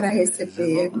receber para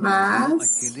receber,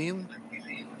 mas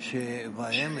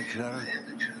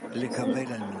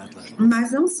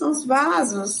não são os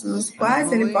vasos nos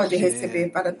quais ele pode receber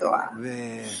para doar.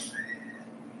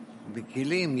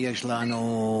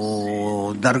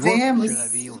 Vemos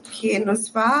que nos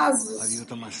vasos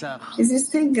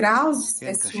existem graus de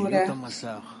espessura,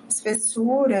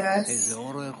 espessuras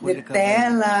de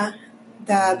tela,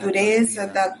 da dureza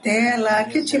da tela,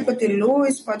 que tipo de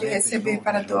luz pode receber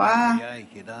para doar,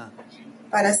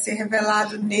 para ser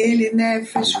revelado nele, né?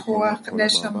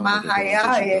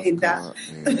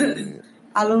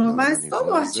 Aluno, mas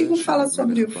todo o artigo fala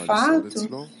sobre o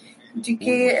fato de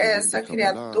que essa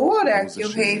criatura que o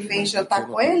rei vem jantar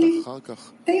com ele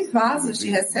tem vasos de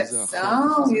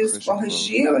recepção e os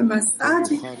corrigiu, e mais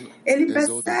tarde ele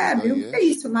percebe o que é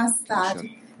isso mais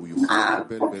tarde.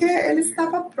 Porque ele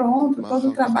estava pronto, todo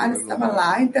o trabalho estava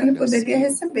lá, então ele poderia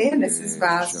receber nesses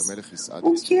vasos.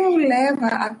 O que o leva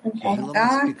a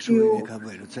concordar que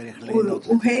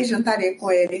o rei jantaria com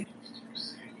ele?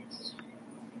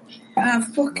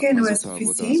 Porque não é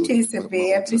suficiente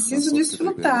receber, é preciso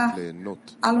desfrutar.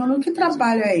 Aluno, que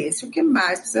trabalho é esse? O que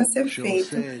mais precisa ser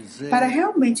feito para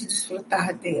realmente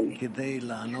desfrutar dele?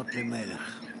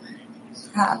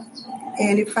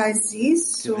 Ele faz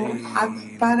isso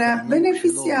para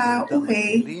beneficiar o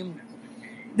rei,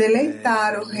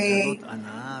 deleitar o rei.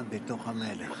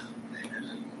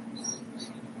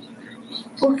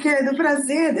 Porque é do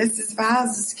prazer desses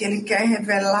vasos que ele quer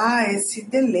revelar esse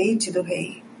deleite do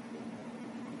rei.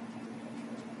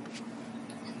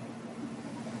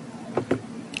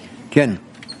 כן.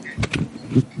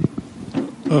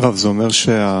 הרב, זה אומר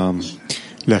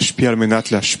להשפיע על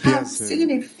מנת להשפיע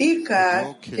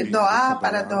significa que doar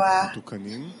para doar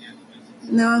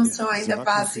não são ainda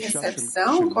vasos de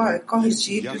recepção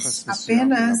corrigidos,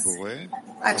 apenas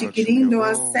adquirindo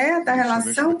uma certa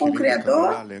relação com o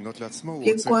Criador,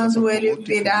 que quando ele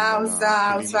virá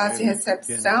usar os vasos de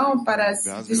recepção para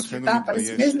desfrutar para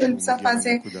si mesmo, ele precisa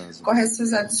fazer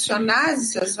correções adicionais dos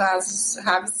seus vasos.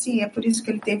 Rav, sim, é por isso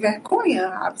que ele tem vergonha,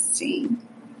 Rav, sim.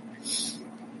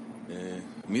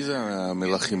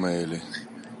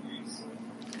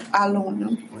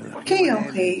 Aluno, quem é o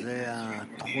rei?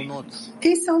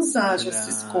 Quem são os anjos?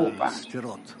 Desculpa.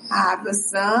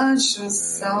 Os anjos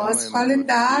são as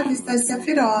qualidades das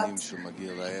sefirot.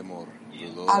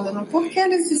 Aluno, por que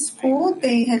eles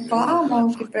discutem,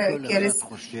 reclamam que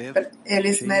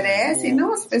eles merecem,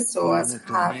 não as pessoas?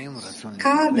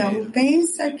 Cada um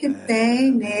pensa que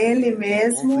tem nele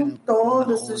mesmo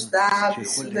todos os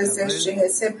dados, o desejo de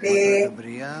receber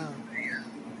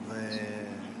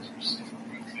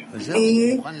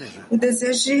e o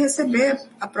desejo de receber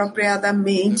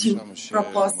apropriadamente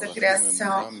proposta da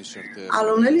criação.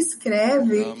 Aluno, ele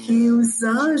escreve que os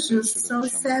anjos são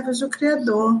os servos do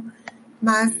Criador,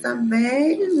 mas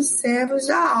também os servos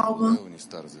da alma.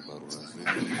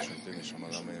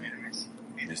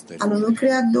 Aluno, o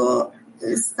Criador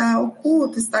está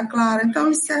oculto, está claro. Então,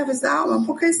 os servos da alma,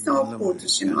 por que estão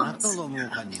ocultos de nós?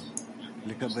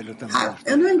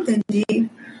 Eu não entendi.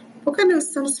 Por que não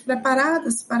estamos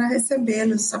preparados para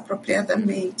recebê-los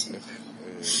apropriadamente?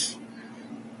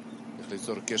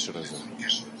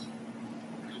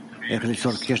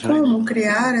 Como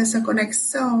criar essa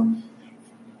conexão?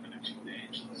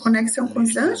 Conexão com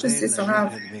os anjos, isso,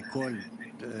 Rav?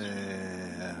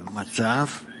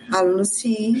 Aluno,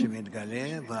 sim.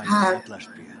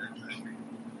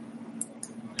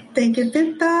 Tem que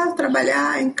tentar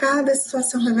trabalhar em cada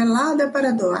situação revelada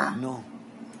para doar.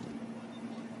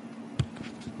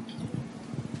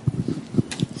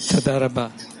 תודה רבה.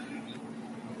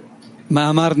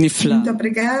 Muito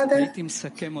obrigada.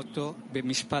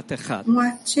 Um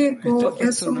artigo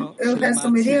eu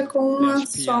resumiria com uma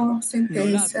só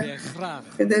sentença.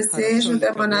 O desejo do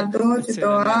emanador de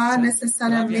doar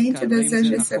necessariamente o desejo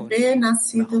de receber,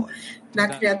 nascido na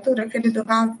criatura. Aquele do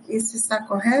Rav, isso está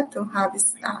correto? Rav,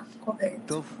 está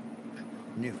correto.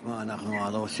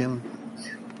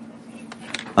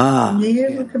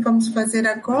 Amigo, o que vamos fazer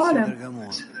agora?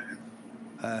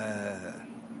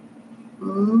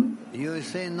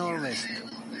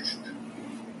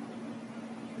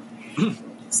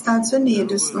 Estados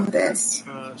Unidos, Nordeste.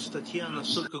 Статья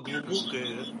настолько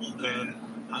глубокая,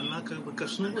 она как бы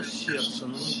коснулась сердца,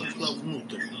 но не пошла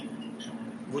внутрь.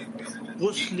 Вот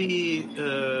после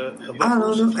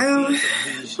Aluno, é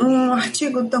um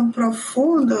artigo tão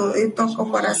profundo e toca o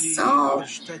coração,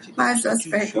 mas as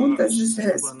perguntas e as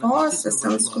respostas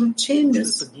são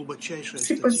escrutínios.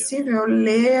 Se possível,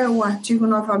 ler o artigo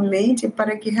novamente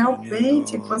para que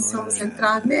realmente possamos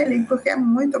entrar nele, porque é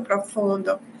muito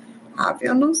profundo.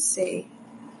 Eu não sei.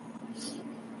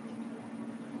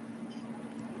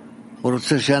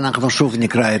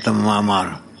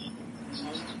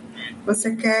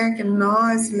 Você quer que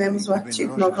nós lemos o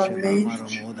artigo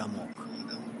novamente?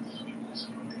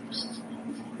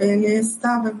 Ele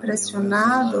estava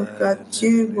impressionado que o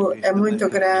artigo é muito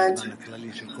grande.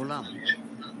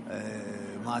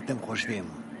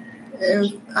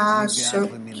 Eu acho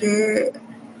que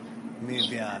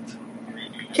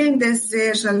quem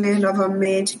deseja ler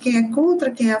novamente, quem é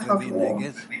contra, quem é a favor?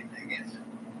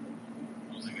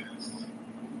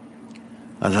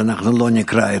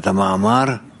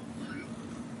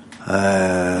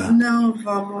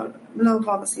 Não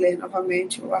vamos ler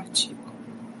novamente o artigo.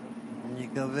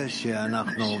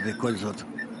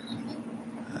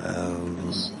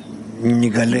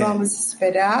 Vamos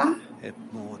esperar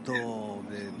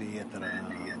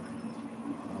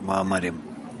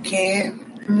que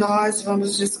nós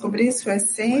vamos descobrir sua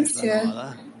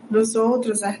essência nos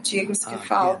outros artigos que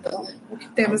faltam. O que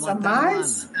temos a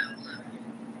mais?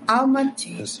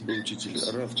 Almaty. Спасибо, учитель.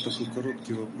 Рав, такой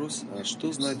короткий вопрос. А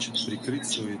что значит прикрыть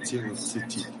свое тело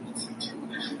цитит?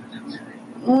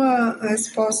 Uma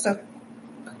resposta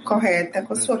correta,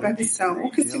 com sua permissão. O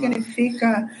que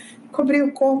significa cobrir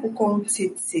o corpo com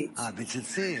tzitzit?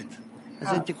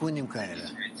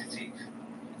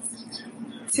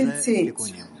 Tzitzit,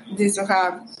 diz o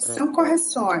Rav, são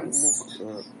correções.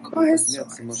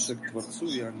 Correções.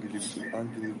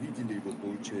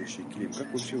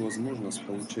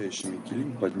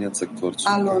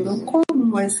 Aluno, como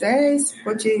Moisés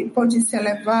pôde se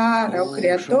elevar ao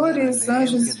Criador e os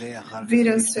anjos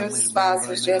viram seus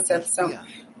vasos de recepção?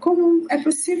 Como é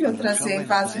possível trazer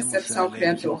vasos de recepção ao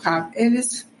Criador, Rav?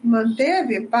 Eles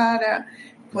manteve para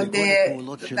poder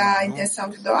dar a intenção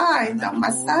de doar, então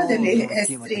mais tarde ele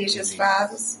restringe os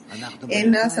vasos. E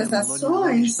nessas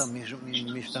ações,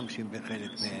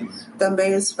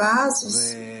 também os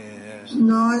vasos,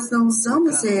 nós não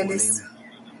usamos eles,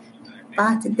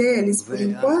 parte deles por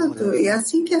enquanto, e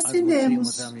assim que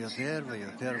acendemos.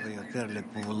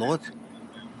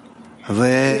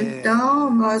 Então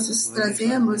nós os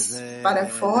trazemos para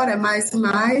fora mais e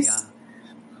mais,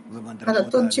 para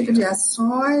todo tipo de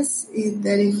ações e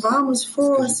derivamos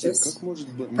forças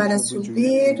para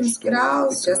subir os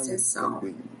graus de ascensão.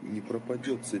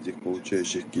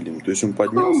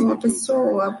 Como uma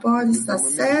pessoa pode estar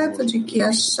certa de que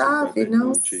a chave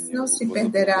não se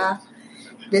perderá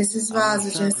desses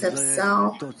vasos de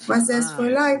recepção? Mas ele foi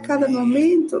lá e cada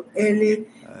momento ele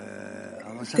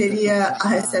teria a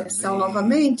recepção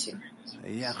novamente?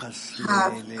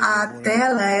 A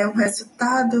tela é o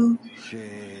resultado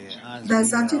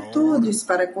das atitudes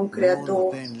para com o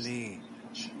Criador.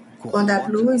 Quando a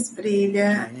luz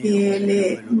brilha e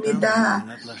Ele me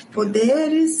dá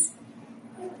poderes,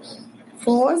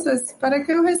 forças para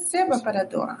que eu receba para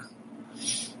doar.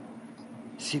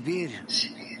 Sibéria.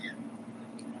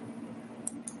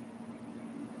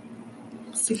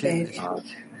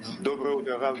 Доброе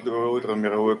утро, Рав, доброе утро,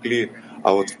 мировой Кли.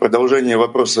 А вот в продолжение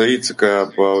вопроса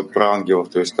Ицека про ангелов,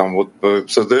 то есть там вот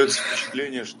создается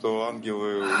впечатление, что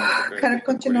ангелы... Quero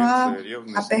continuar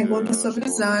a pergunta sobre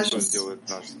os anjos.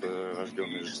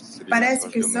 Parece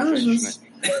que os anjos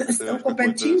estão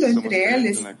competindo entre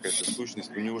eles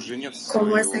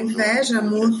com essa inveja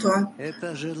mútua.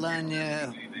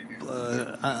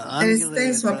 Eles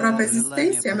têm sua própria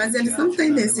existência, mas eles não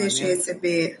têm desejo de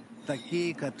receber.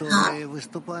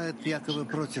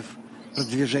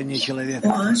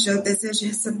 O anjo deseja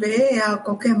receber a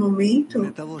qualquer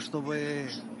momento.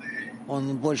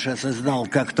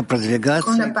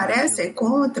 Quando aparece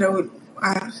contra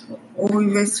o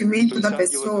investimento da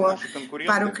pessoa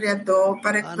para o Criador,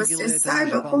 para que você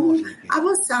saiba como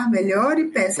avançar melhor e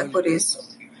peça por isso.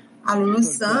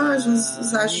 Alunos anjos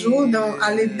os ajudam a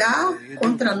lidar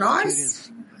contra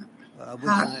nós.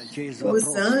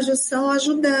 Os anjos são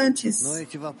ajudantes.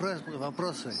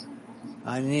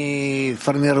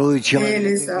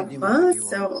 Eles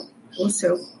avançam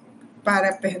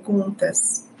para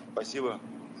perguntas.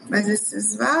 Mas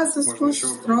esses vasos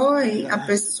constroem a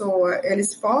pessoa,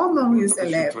 eles formam e os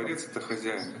elevam.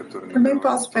 Também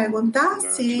posso perguntar?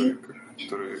 Sim.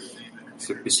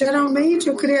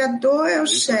 Geralmente o Criador é o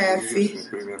chefe,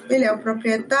 ele é o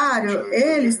proprietário,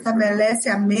 ele estabelece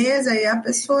a mesa e a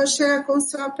pessoa chega com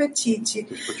seu apetite.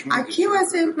 Aqui o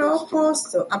exemplo é o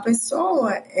oposto, a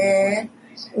pessoa é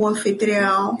o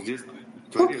anfitrião.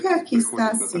 Por que aqui está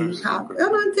assim, Rafa?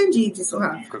 Eu não entendi disso,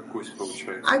 Rafa.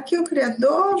 Aqui o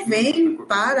Criador vem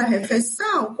para a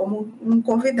refeição como um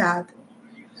convidado.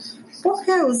 Por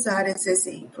que usar esse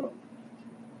exemplo?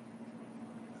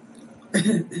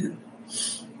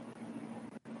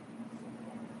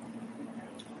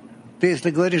 Ты,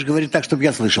 если говоришь, говори так, чтобы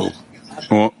я слышал.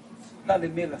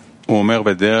 הוא אומר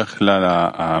בדרך כלל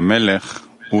המלך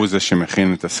הוא זה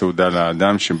שמכין את הסעודה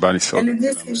לאדם שבא לסעוד. Ele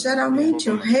diz que geralmente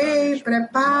o rei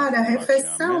prepara a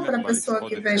refeição para a pessoa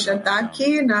que vem jantar.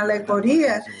 Aqui na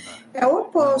alegoria é o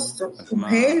oposto. O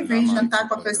rei vem jantar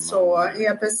com a pessoa e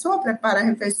a pessoa prepara a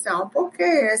refeição. Por que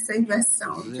essa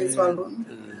inversão, diz o aluno?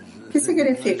 O que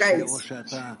significa isso?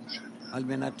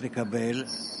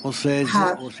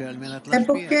 É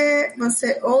porque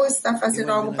você ou está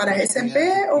fazendo algo para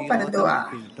receber ou para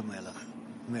doar.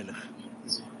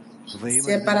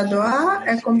 Se é para doar,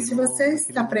 é como se você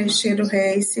está preenchendo o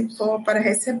rei. Se for para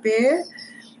receber,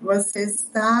 você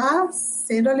está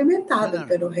sendo alimentado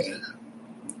pelo rei.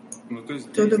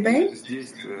 Tudo bem?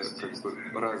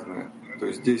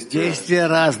 Действия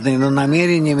разные, но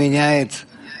намерение меняет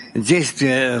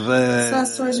действие. São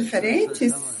ações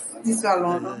diferentes, diz o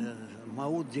aluno.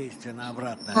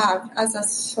 As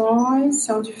ações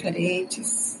são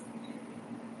diferentes.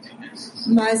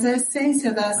 Mas a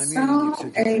essência da ação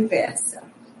é inversa.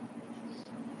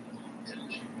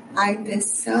 A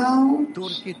intenção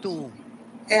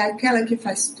é aquela que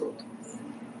faz tudo.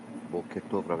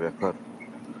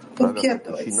 Por que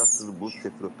dois?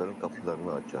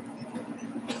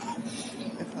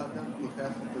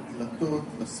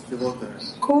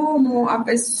 Como a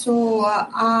pessoa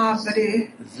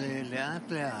abre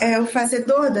o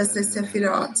fazedor das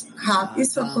sefirot.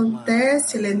 Isso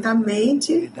acontece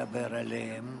lentamente.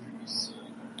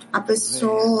 A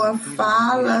pessoa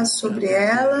fala sobre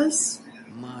elas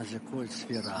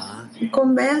e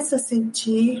começa a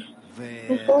sentir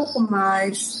um pouco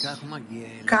mais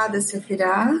cada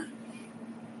sefirá.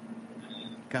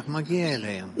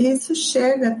 Isso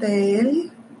chega até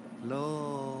ele.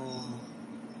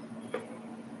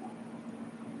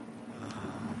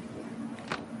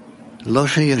 לא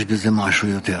שיש בזה משהו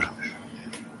יותר.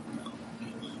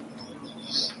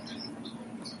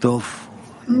 טוב.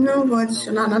 Não vou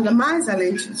adicionar nada mais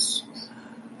além disso.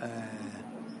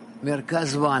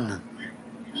 מרכז וואן.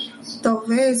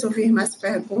 Talvez ouvir mais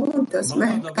perguntas.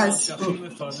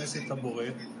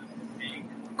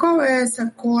 Qual é essa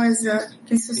coisa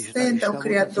que sustenta o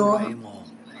Criador,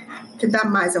 que dá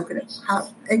mais ao Criador?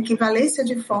 A equivalência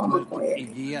de forma com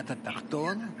ele.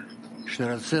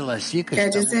 Quer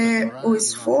dizer, o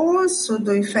esforço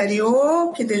do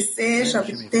inferior que deseja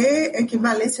obter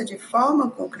equivalência de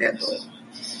forma com o Criador.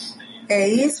 É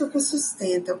isso que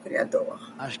sustenta o Criador.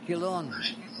 Ashkelon.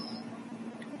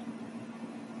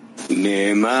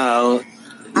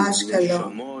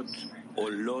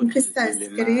 O que está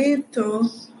escrito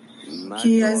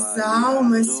que as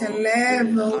almas se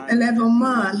elevam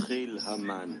Man.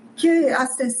 Que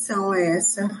ascensão é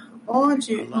essa?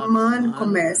 Onde Man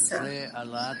começa?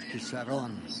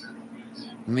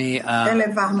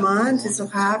 Elevar Man, diz o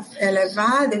Rav,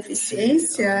 elevar a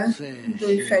deficiência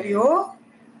do inferior?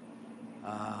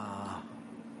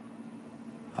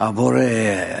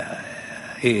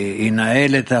 Que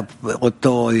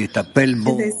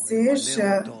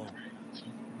deseja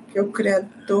que o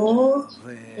Criador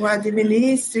o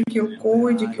administre, que o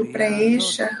cuide, que o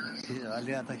preencha.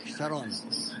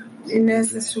 E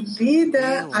nessa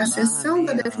subida, a ascensão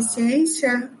da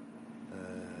deficiência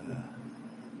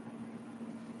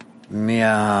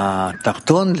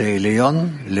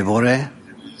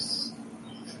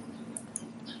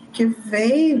que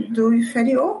vem do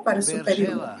inferior para o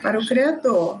superior, para o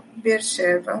Criador,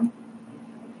 Beersheba.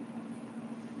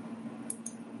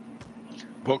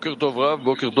 בוקר טוב רב,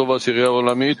 בוקר טוב העשירייה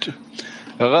העולמית.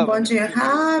 Bom dia,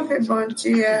 Rav. Bom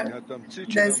dia,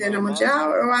 Dezena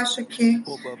Mundial. Eu acho que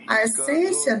a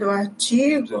essência do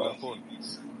artigo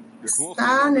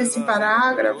está nesse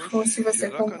parágrafo, se você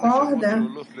concorda,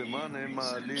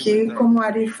 que, como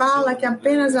Ari fala, que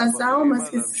apenas as almas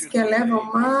que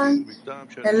elevam man,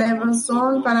 elevam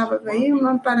Zon para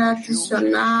Babaíma para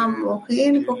adicionar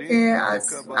Mohin, porque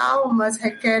as almas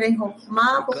requerem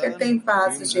Rokmah, porque tem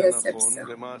vasos de recepção.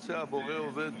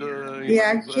 E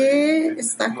aqui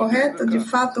está correto, de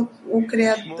fato, o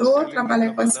Criador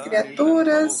trabalha com as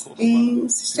criaturas em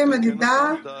sistema de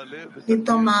dar e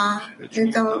tomar.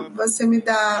 Então, você me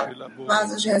dá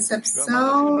vasos de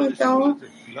recepção, então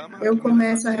eu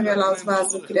começo a revelar os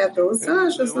vasos do Criador. Os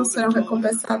anjos não serão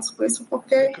recompensados com isso,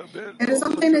 porque eles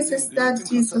não têm necessidade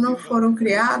disso, não foram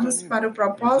criados para o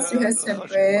propósito de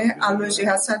receber a luz de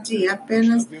Hassadim,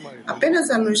 apenas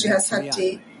a luz de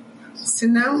Hassadim.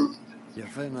 Senão,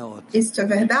 isso é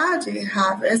verdade,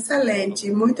 Rav? Excelente,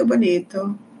 muito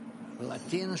bonito,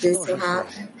 disse o Rav.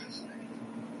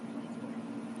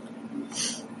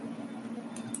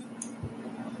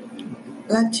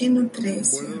 Latino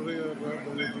 13.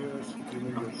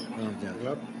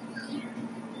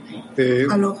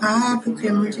 Alô, Rav,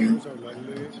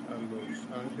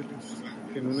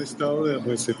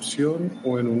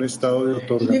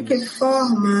 de que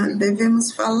forma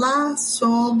devemos falar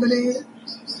sobre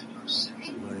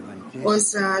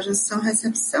os anjos? São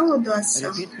recepção ou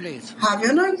doação? Rav,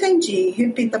 eu não entendi.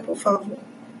 Repita, por favor.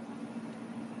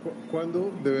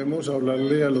 ¿Cuándo debemos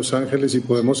hablarle a los ángeles y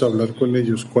podemos hablar con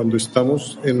ellos? ¿Cuando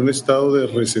estamos en un estado de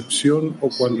recepción o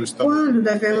cuando estamos... Quando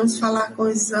devemos falar com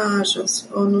os anjos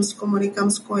ou nos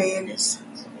comunicamos com eles?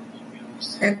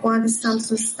 É quando estamos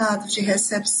no estado de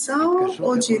recepção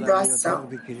ou de doação?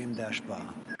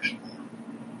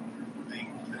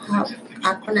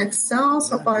 A conexão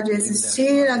só pode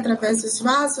existir através dos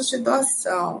vasos de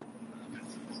doação.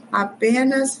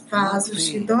 Apenas vasos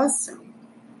de doação.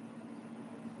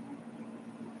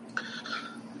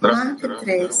 Marco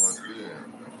 3.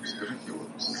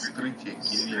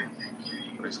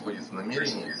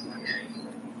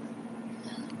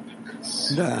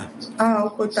 A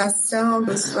ocultação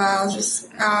dos vasos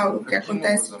é algo que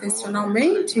acontece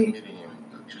intencionalmente?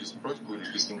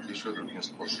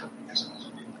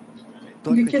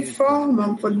 De que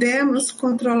forma podemos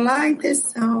controlar a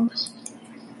intenção?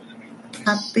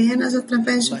 Apenas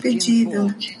através de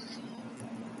pedido.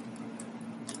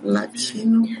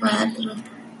 Latino 4.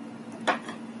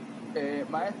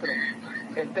 Maestro,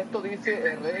 el texto dice,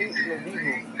 el rey le dijo,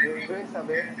 debes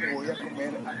saber que voy a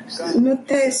comer carne. No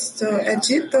texto é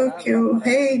dito que o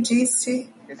rei disse,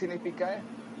 ¿Qué significa eso?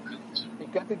 ¿Y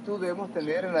qué actitud debemos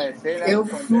tener en la escena? Eu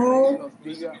vou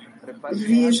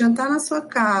vir jantar na sua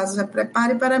casa,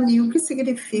 prepare para mim. O que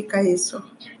significa isso?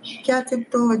 Que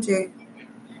atitude?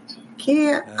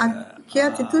 Que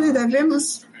atitude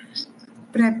devemos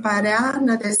preparar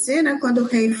na decena quando o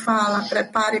rei fala,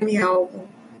 prepare-me algo?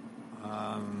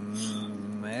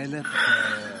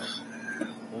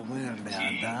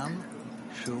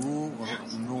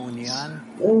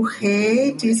 O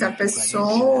rei diz à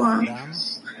pessoa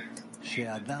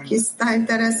que está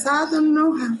interessado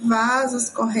nos vasos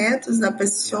corretos da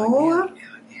pessoa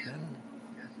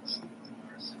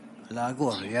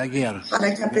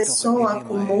para que a pessoa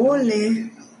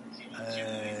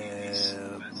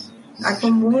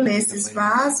acumule esses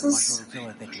vasos.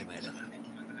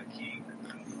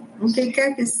 O que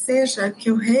quer que seja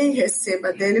que o rei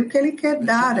receba dele, o que ele quer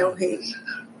dar ao rei.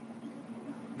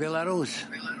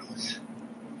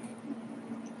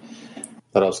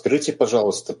 Скажите,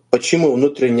 пожалуйста, почему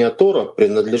внутренняя Тора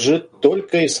принадлежит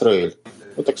только Израилю?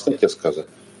 Это, кстати, сказано.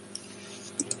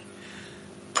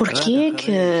 Por que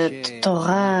a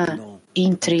Torá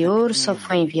interior só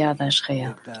foi enviada a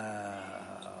Israel?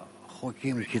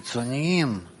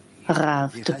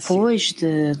 Rav, depois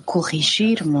de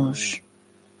corrigirmos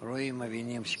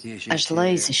as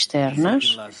leis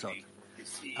externas,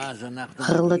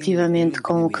 relativamente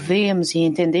com o que vemos e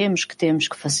entendemos que temos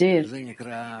que fazer,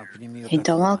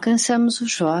 então alcançamos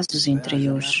os vasos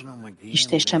interiores.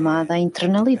 Isto é chamada a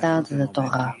internalidade da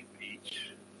Torá.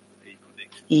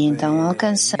 E então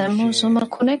alcançamos uma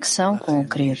conexão com o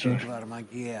Criador.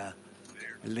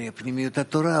 E,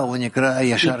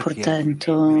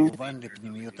 portanto,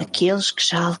 aqueles que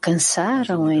já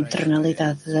alcançaram a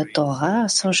internalidade da Torá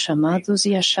são chamados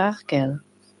Yashar Kel,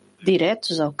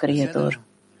 diretos ao Criador,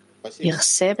 e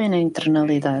recebem a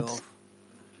internalidade.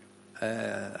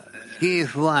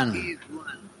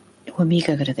 O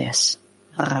amigo agradece.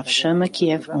 Rav chama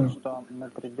Kiev 1.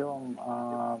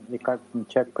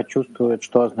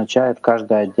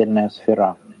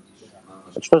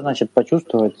 Что значит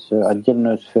почувствовать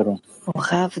отдельную сферу? O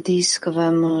Rav disse que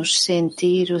vamos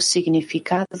sentir o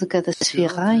significado de cada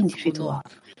esfera individual.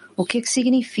 O que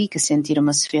significa sentir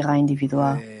uma esfera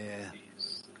individual?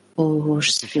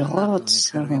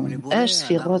 As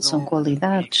sefirot são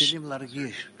qualidades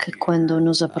que, quando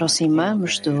nos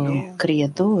aproximamos do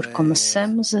Criador,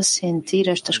 começamos a sentir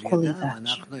estas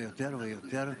qualidades.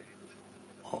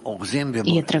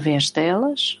 E através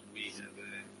delas,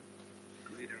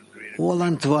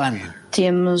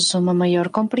 temos uma maior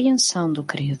compreensão do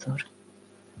Criador.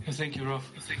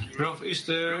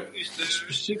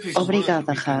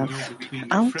 Obrigada, Rav.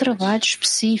 Há um trabalho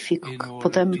específico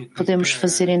que podemos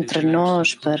fazer entre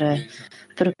nós para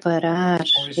preparar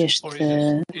esta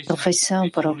refeição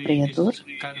para o Criador?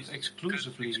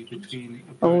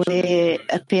 Ou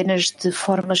é apenas de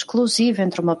forma exclusiva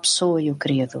entre uma pessoa e o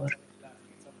Criador?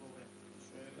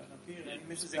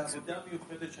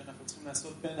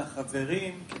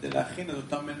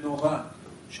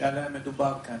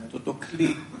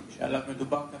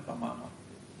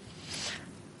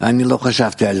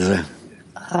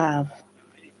 Rav,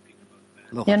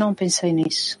 eu não pensei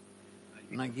nisso.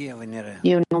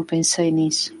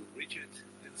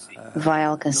 Vai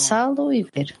alcançá-lo e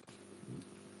ver.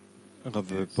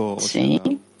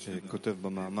 Sim.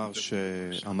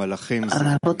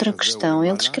 Rav, outra questão.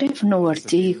 Ele escreve no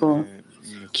artigo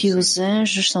que os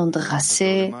anjos são de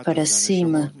Hassé para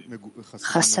cima,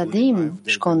 Hassadim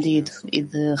escondido, e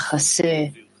de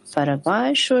Hassé para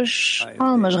baixo as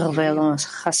almas revelam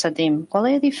Hassadim. Qual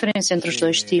é a diferença entre os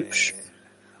dois tipos?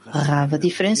 Rav, a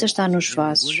diferença está nos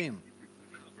vasos.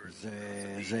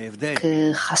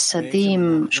 Que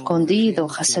Hassadim escondido ou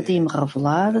Hassadim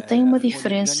revelado tem uma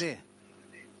diferença.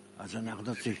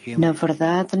 Na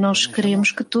verdade, nós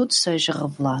queremos que tudo seja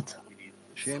revelado.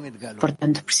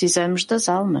 Portanto, precisamos das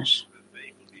almas,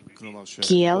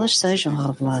 que elas sejam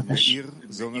reveladas.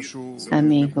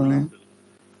 Amigo,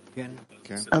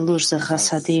 a luz da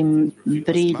Hassadim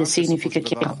brilha, significa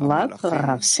que é revelado?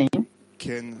 Rav, sim.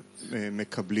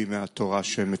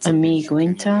 Amigo,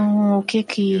 então o que é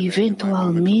que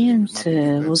eventualmente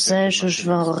os anjos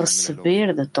vão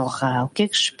receber da Torá? O que é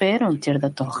que esperam ter da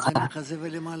Torá?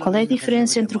 Qual é a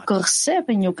diferença entre o que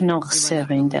recebem e o que não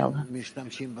recebem dela?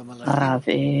 Rav,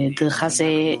 é de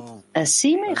Hazé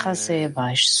acima e Hazé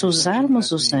abaixo. Se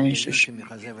usarmos os anjos,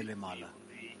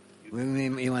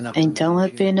 então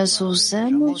apenas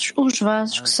usamos os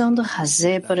vasos que são de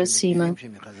Hazé para cima.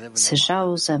 Se já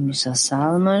usamos as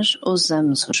almas,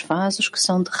 usamos os vasos que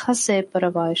são de Hazé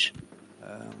para baixo.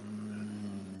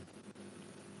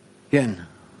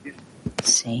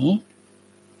 Sim.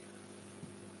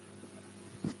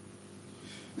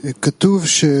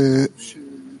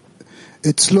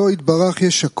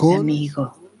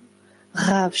 Amigo,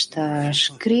 Rav, está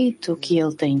escrito que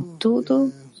ele tem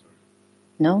tudo.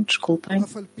 Não, desculpem.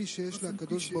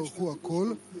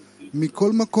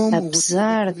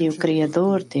 Apesar de o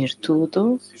Criador ter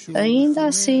tudo, ainda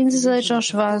assim deseja os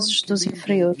vasos dos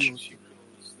inferiores,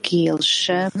 que ele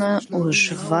chama os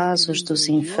vasos dos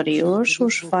inferiores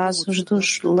os vasos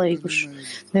dos leigos.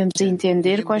 Devemos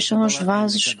entender quais são os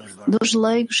vasos dos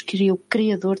leigos que o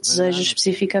Criador deseja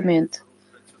especificamente.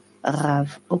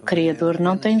 Rav, o Criador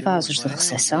não tem vasos de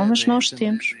recepção, mas nós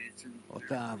temos.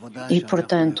 E,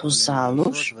 portanto,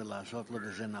 usá-los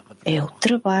é o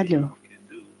trabalho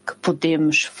que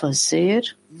podemos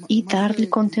fazer e dar-lhe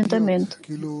contentamento.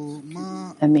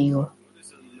 Amigo,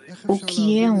 o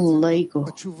que é um leigo?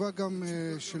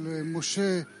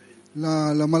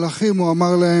 Na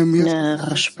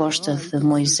resposta de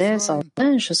Moisés aos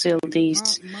anjos, ele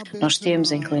disse: nós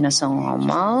temos a inclinação ao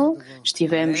mal,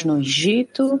 estivemos no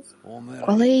Egito.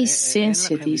 Qual é a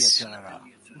essência disso?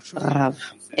 Rav,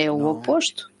 é o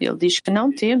oposto. Ele diz que não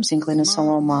temos inclinação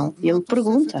ao mal. Ele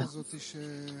pergunta: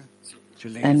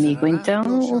 amigo,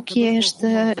 então o que é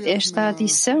esta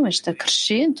adição, este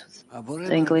acrescento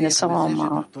da inclinação ao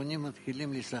mal?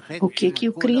 O que é que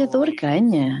o Criador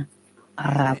ganha?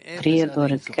 O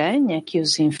Criador ganha que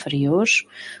os inferiores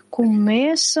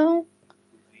começam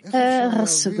a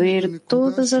receber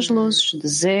todas as luzes de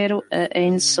zero a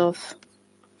Ein Sof.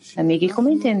 Amigo, e como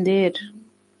entender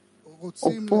o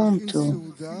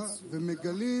ponto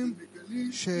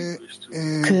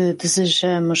que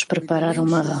desejamos preparar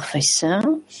uma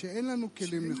refeição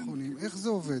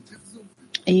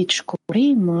e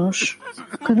descobrimos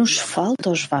que nos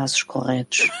faltam os vasos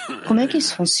corretos? Como é que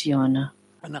isso funciona?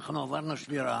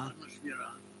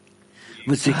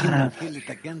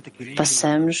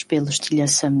 Passamos pelo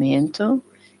estilhaçamento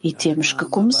e temos que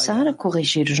começar a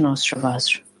corrigir os nossos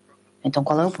vasos. Então,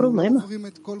 qual é o problema?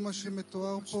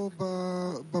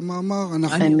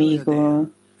 Amigo,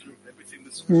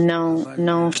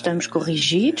 Não estamos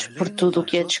corrigidos por tudo o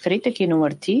que é descrito aqui no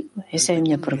artigo? Essa é a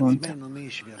minha pergunta.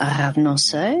 Não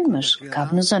sei, mas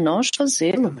cabe-nos a nós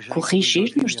fazê-lo,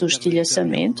 corrigir-nos do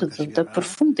estilhaçamento, da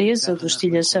profundeza do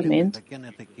estilhaçamento.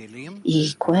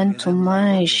 E quanto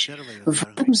mais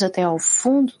vamos até ao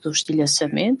fundo do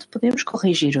estilhaçamento, podemos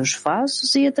corrigir os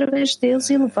vasos e, através deles,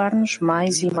 elevar-nos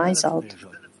mais e mais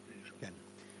alto.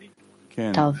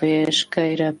 Talvez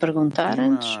queira perguntar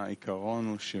antes.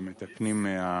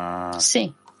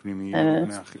 Sim.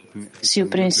 Se o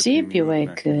princípio é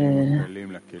que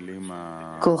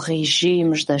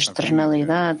corrigimos da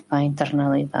externalidade para a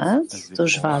internalidade,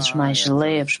 dos vasos mais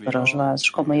leves para os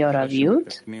vasos com maior aviud,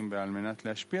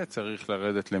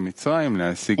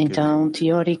 então,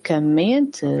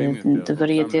 teoricamente,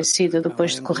 deveria ter sido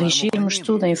depois de corrigirmos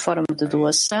tudo em forma de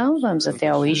doação, vamos até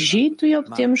ao Egito e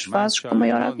obtemos vasos com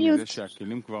maior aviud.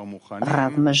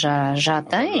 Mas já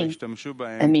tem?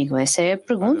 Amigo, essa é a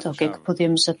pergunta. O que é que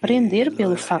podemos aprender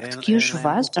pelo facto que os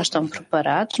vasos já estão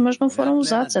preparados, mas não foram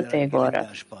usados até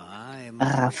agora?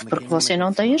 Porque você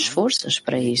não tem as forças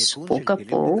para isso. Pouco a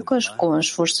pouco, com as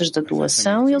forças da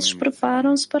doação, eles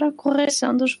preparam-se para a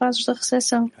correção dos vasos da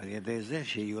recepção.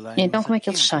 Então, como é que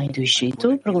eles saem do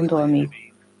Egito? Perguntou o amigo.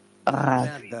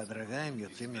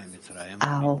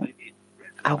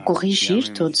 Ao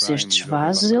corrigir todos estes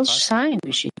vasos, eles saem do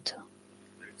Egito.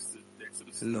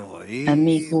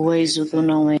 Amigo, o êxodo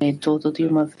não é todo de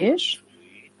uma vez?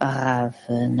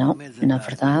 Não. Na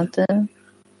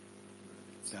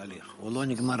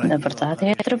verdade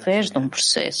é através de um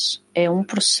processo. É um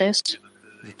processo.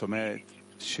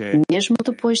 Mesmo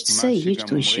depois de sair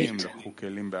do Egito.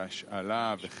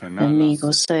 Amigo,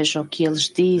 ou seja, o que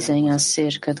eles dizem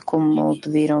acerca de como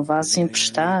pediram vasos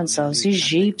emprestados aos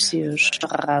egípcios,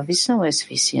 isso não é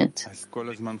suficiente.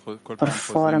 Por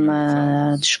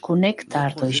forma a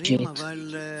desconectar do Egito.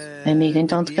 Amigo,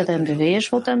 então de cada vez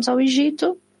voltamos ao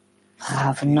Egito?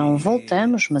 Não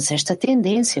voltamos, mas esta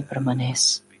tendência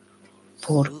permanece.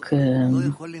 Porque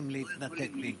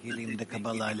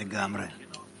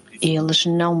eles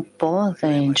não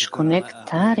podem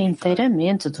desconectar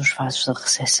inteiramente dos vasos da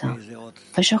recepção.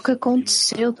 Veja o que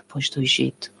aconteceu depois do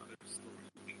Egito.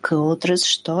 Que outras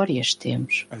histórias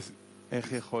temos.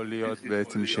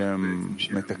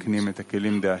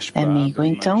 Amigo,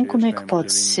 então como é que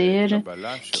pode ser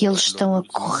que eles estão a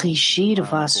corrigir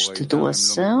vasos de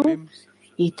doação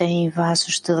e têm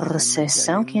vasos de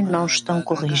recepção que não estão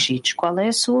corrigidos? Qual é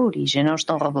a sua origem? Não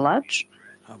estão revelados?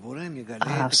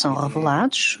 São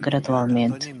revelados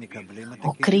gradualmente.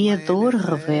 O Criador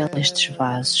revela estes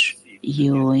vasos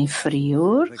e o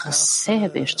inferior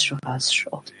recebe estes vasos,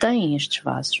 obtém estes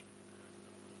vasos.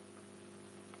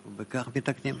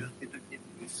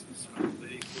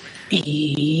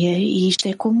 E isto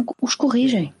é como os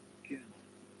corrigem.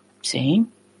 Sim.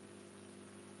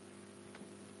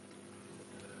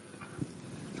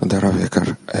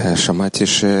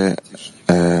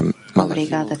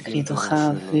 Obrigada, querido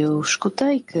Rav. Eu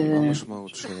escutei que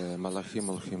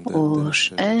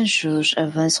os anjos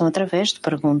avançam através de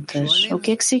perguntas. O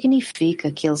que é que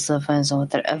significa que eles avançam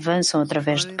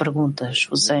através de perguntas,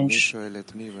 os anjos?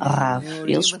 Rav,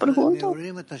 eles perguntam.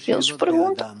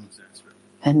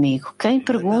 Amigo, quem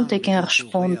pergunta e quem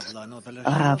responde?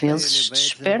 Rav, eles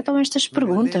despertam estas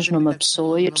perguntas numa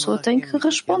pessoa e a pessoa tem que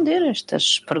responder a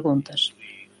estas perguntas.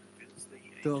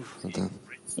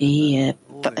 E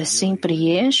assim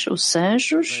preenche os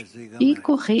anjos e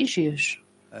corrige-os.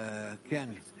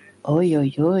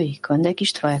 Oi, quando é que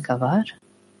isto vai acabar?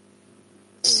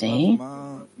 Sim.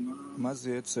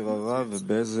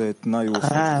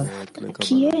 O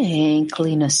que é a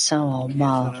inclinação ao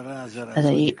mal?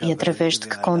 E através de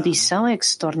que condição é que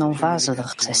se torna um vaso de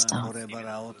recepção?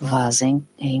 A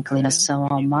inclinação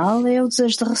ao mal é o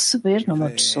desejo de receber numa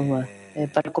pessoa.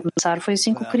 Para começar, foi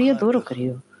assim que o Criador o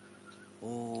criou.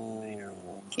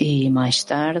 E mais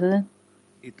tarde,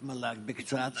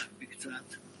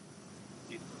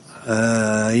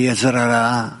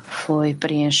 foi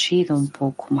preenchido um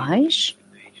pouco mais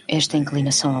esta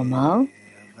inclinação ao mal.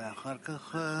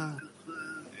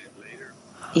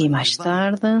 E mais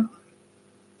tarde,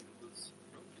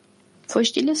 foi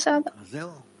estilhaçada.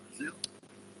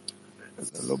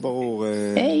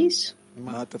 É isso.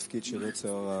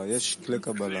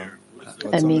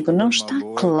 Amigo, não está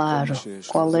claro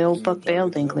qual é o papel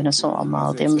da inclinação ao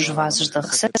mal. Temos vasos da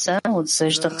recepção, o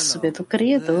desejo de receber do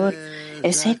Criador.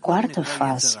 Essa é a quarta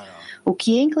fase. O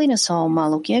que é inclinação ao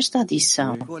mal? O que é esta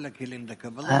adição?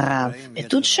 Rav, é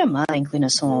tudo chamado a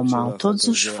inclinação ao mal. Todos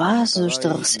os vasos de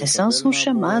recepção são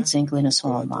chamados a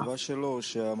inclinação ao mal.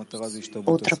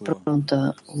 Outra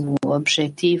pergunta. O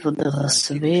objetivo de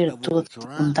receber toda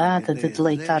a bondade, de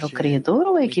deleitar o Criador,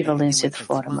 ou a equivalência de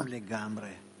forma?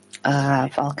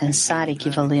 Rav, alcançar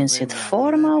equivalência de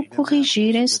forma ou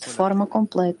corrigirem-se de forma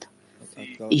completa.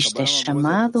 Isto é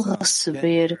chamado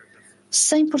receber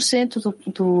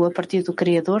 100% a partir do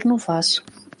Criador no vaso.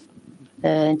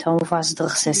 Então o vaso de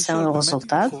recepção é o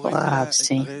resultado? Rav,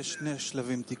 sim.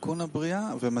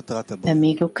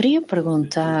 Amigo, eu queria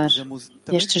perguntar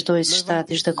estes dois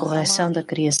estádios da correção da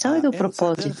criação e do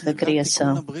propósito da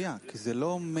criação.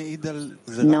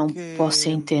 Não posso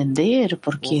entender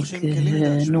porque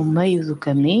que no meio do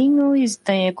caminho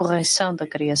tem a correção da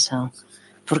criação.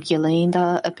 Porque ele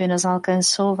ainda apenas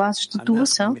alcançou vasos de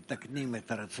doação.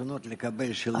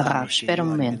 Rav, espera um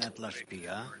momento.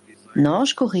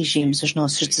 Nós corrigimos os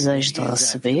nossos desejos de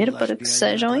receber para que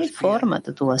sejam em forma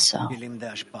de doação.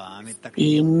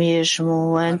 E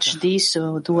mesmo antes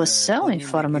disso, doação em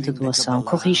forma de doação,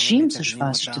 corrigimos os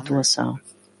vasos de doação.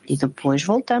 E depois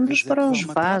voltamos para os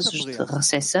vasos de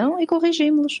recepção e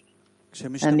corrigimos-los.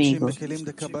 Amigo,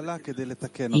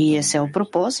 e esse é o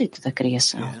propósito da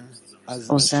criação.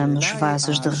 Usamos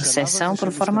vasos de recepção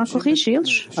por forma a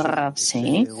corrigi-los.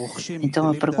 Sim. Então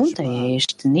a pergunta é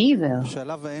este nível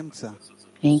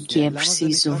em que é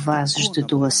preciso vasos de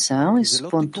doação, esse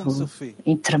ponto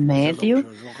intermédio,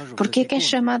 porque é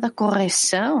chamada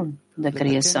correção da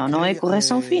criação, não é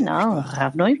correção final.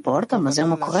 Rav, não importa, mas é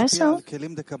uma correção.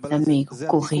 Amigo,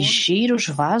 corrigir os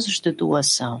vasos de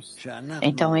doação.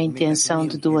 Então a intenção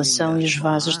de doação e os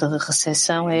vasos de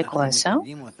recepção é a correção?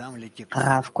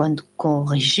 Rav, quando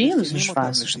corrigimos os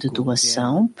vasos de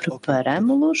doação,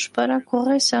 preparamos-los para a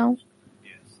correção.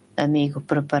 Amigo,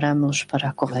 preparamos-los para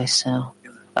a correção.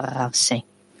 Rav, sim.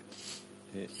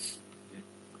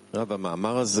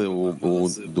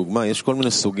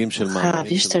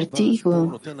 Rav, este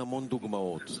artigo,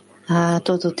 há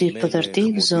todo tipo de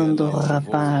artigos onde o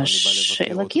Rabash,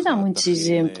 ele aqui dá muitos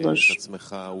exemplos.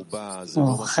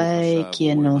 O rei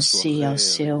que anuncia ao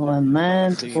seu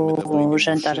amante: vou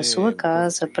jantar à sua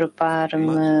casa,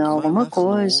 prepare-me alguma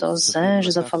coisa, os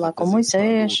anjos a falar com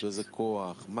Moisés.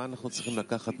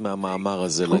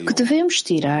 O que devemos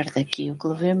tirar daqui, o que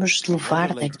devemos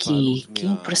levar daqui, que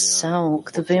impressão, o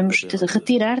que devemos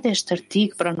retirar deste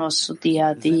artigo para o nosso dia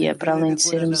a dia, para além de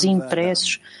sermos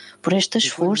impressos por estas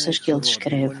forças que ele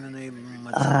descreve.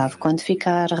 Rav, quando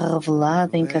ficar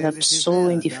revelado em cada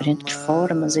pessoa, em diferentes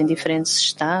formas, em diferentes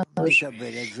estados,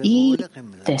 e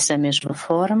dessa mesma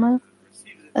forma,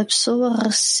 a pessoa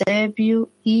recebe-o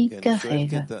e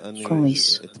carrega com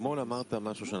isso.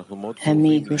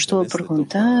 Amigo, estou a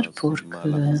perguntar porque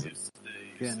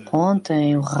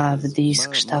ontem o Rav disse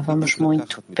que estávamos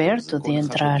muito perto de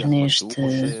entrar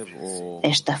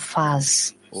esta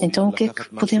fase. Então o que é que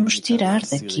podemos tirar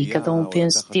daqui? Cada um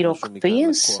tira o que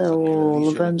pensa, ou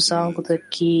levamos algo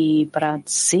daqui para a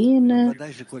dezena,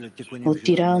 ou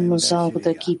tiramos algo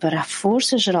daqui para a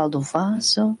força geral do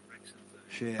vaso?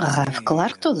 Rav,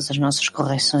 claro que todas as nossas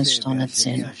correções estão na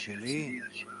dezena.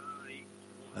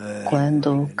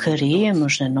 Quando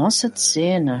queremos, na nossa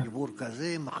dezena,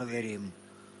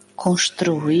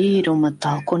 construir uma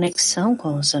tal conexão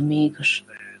com os amigos,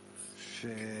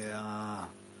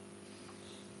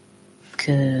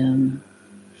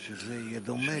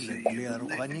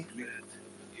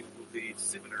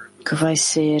 que vai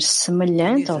ser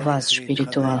semelhante ao vaso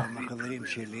espiritual.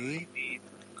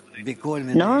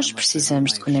 Nós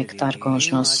precisamos de conectar com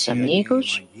os nossos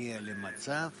amigos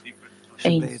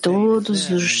em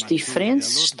todos os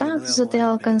diferentes estados até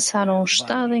alcançar um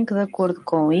estado em que, de acordo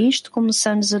com isto,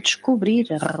 começamos a descobrir,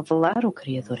 a revelar o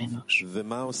Criador em nós.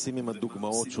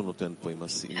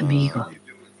 Amigo,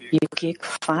 e o que é que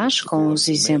faz com os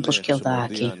exemplos que ele dá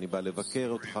aqui?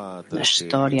 A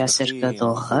história acerca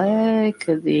do rei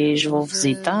que diz: vou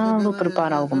visitá-lo,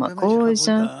 prepara alguma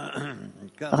coisa.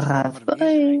 Rav,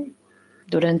 bem,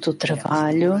 durante o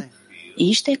trabalho,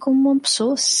 isto é como uma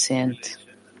pessoa se sente.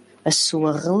 A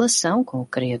sua relação com o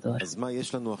Criador.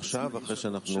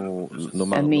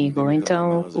 Amigo,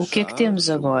 então, o que é que temos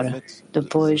agora?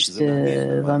 Depois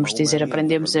de, vamos dizer,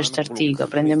 aprendemos este artigo,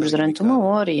 aprendemos durante 1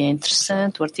 hora e é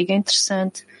interessante, o artigo é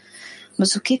interessante,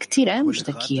 mas o que é que tiramos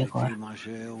daqui agora?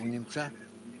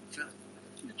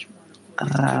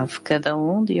 Rav, cada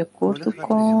um de acordo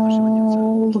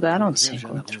com o lugar onde se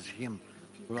encontra.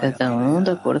 Cada um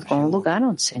de acordo com o lugar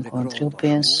onde se encontra. Eu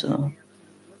penso...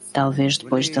 Talvez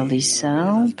depois da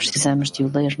lição precisamos de o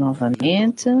ler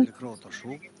novamente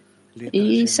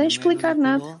e sem explicar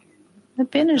nada.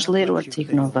 Apenas ler o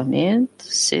artigo novamente,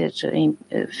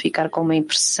 ficar com uma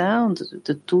impressão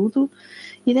de tudo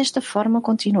e desta forma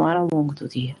continuar ao longo do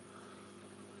dia.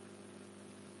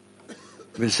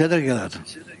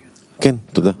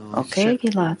 Ok,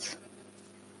 Gilad?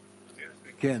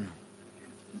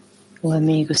 O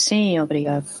amigo, sim,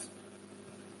 obrigado.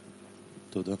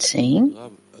 Sim.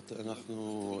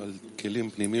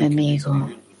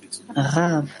 Amigo,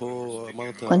 Rav,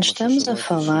 quando estamos a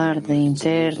falar de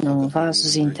interno,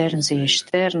 vasos internos e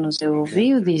externos, eu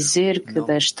ouvi-o dizer que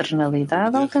da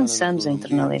externalidade alcançamos a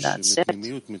internalidade, certo?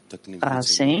 Rav,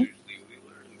 sim.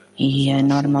 E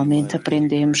normalmente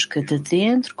aprendemos que de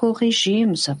dentro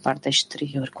corrigimos a parte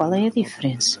exterior. Qual é a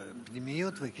diferença?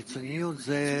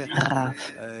 Rav,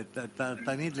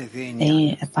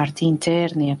 a parte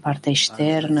interna e a parte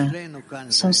externa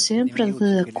são sempre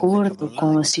de acordo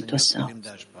com a situação.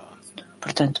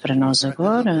 Portanto, para nós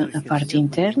agora, a parte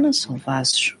interna são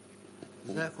vasos.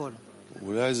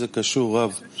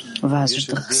 Vasos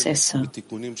de recepção.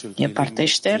 E a parte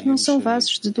externa são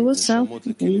vasos de doação.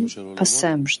 E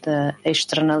passamos da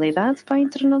externalidade para a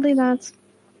internalidade.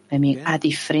 Amigo, há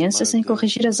diferenças em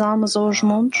corrigir as almas ou os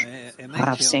mundos?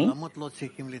 Rav, sim.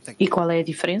 E qual é a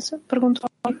diferença? Perguntou.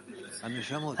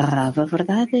 Rav, a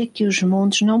verdade é que os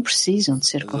mundos não precisam de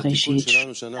ser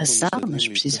corrigidos. As almas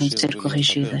precisam de ser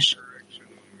corrigidas.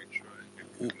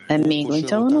 Amigo,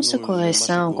 então a nossa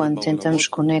correção, quando tentamos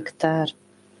conectar,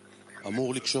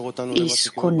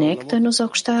 isso conecta-nos ao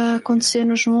que está a acontecer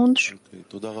nos mundos?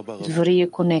 Deveria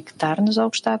conectar-nos ao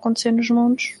que está a acontecer nos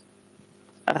mundos?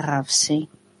 Rav, sim.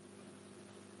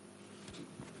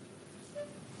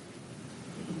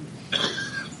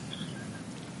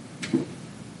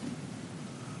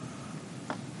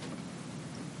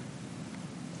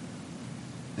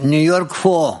 New York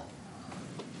 4.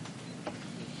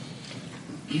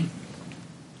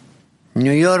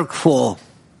 New York 4.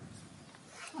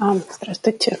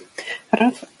 Здравствуйте.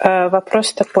 Раф,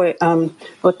 вопрос такой.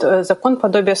 Вот закон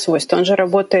подобия свойств, он же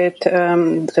работает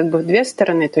как бы в две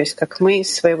стороны, то есть как мы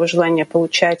из своего желания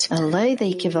получать. A lei da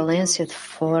equivalência de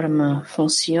forma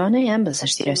funciona em ambas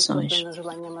as direções.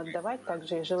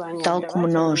 Tal como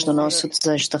nós, do nosso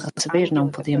desejo de receber, não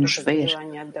podemos ver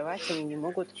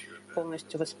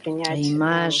a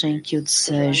imagem que o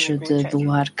desejo de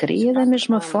doar cria, da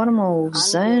mesma forma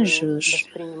os anjos,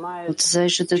 o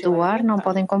desejo de doar, não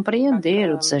podem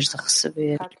compreender o desejo de receber.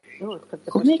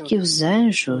 Como é que os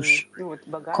anjos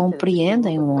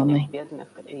compreendem o homem?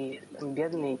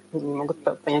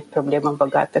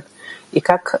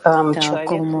 Tal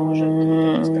como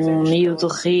um miúdo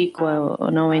rico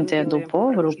não entende o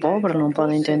pobre não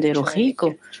pode entender o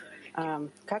rico.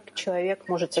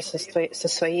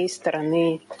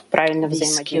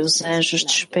 Diz que os anjos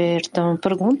despertam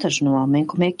perguntas no homem.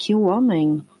 Como é que o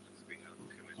homem,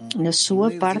 na sua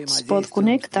parte, se pode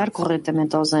conectar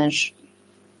corretamente aos anjos?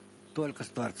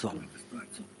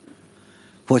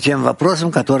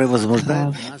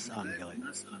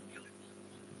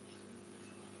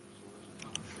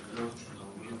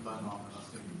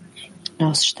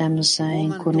 Nós estamos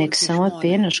em conexão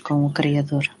apenas com o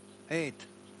Criador.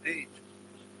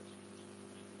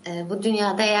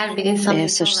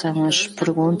 Essas são as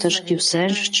perguntas que os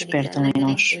anjos despertam em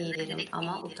nós.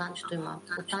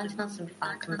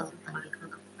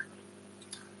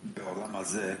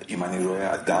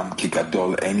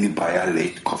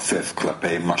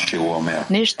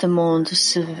 Neste mundo,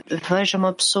 se vejo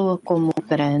uma pessoa como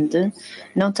grande,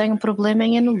 não tenho problema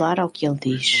em anular ao que ele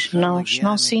diz.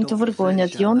 Não sinto vergonha.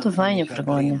 De onde vem a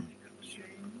vergonha?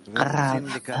 Rav,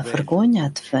 a vergonha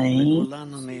advém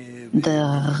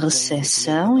da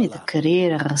recepção e de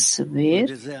querer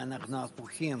receber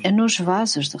nos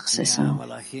vasos de recepção.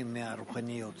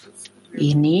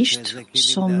 E nisto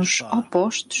somos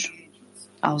opostos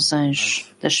aos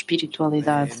anjos da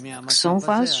espiritualidade, que são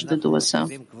vasos de doação.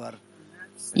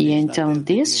 E então,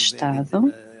 desse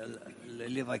estado,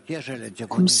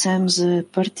 começamos a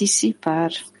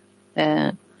participar,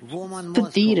 a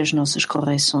pedir as nossas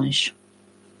correções.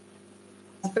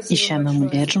 И chama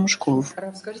mulheres Moscou.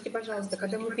 Скажите, пожалуйста,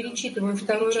 когда мы перечитываем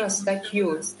второй раз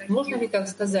статью, можно ли так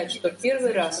сказать, что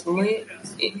первый раз мы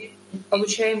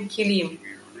получаем килим,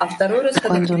 а второй раз,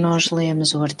 quando nós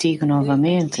lemos o artigo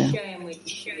novamente,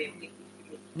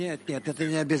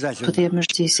 podemos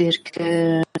dizer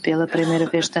que pela primeira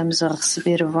vez estamos a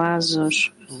receber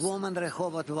vasos?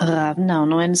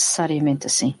 Não é necessariamente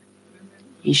assim.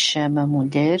 E chama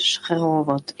mulheres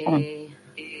Rehovot.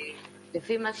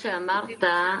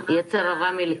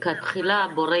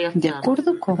 De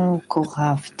acordo com o que o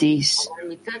Rav disse,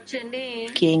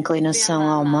 que a inclinação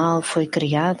ao mal foi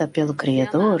criada pelo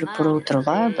Criador, por outro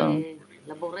lado,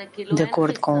 De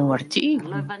acordo com o artigo,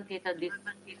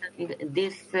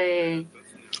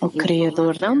 o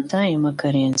Criador não tem uma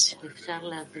carência.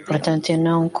 Portanto, eu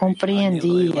não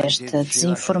compreendi esta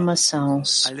desinformação.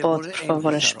 Se pode, por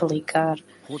favor, explicar?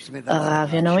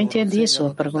 Rav, eu não entendi a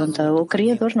sua pergunta. O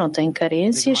Criador não tem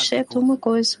carência, exceto uma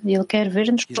coisa. Ele quer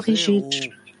ver-nos corrigidos.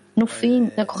 No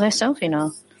fim, na correção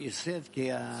final.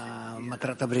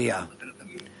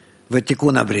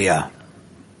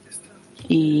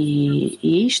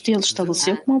 E isto ele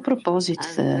estabeleceu como o propósito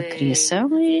da criação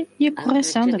e a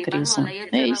correção da criação.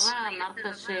 É isso.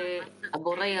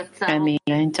 Amiga,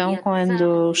 então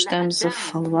quando estamos a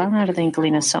falar da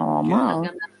inclinação ao mal,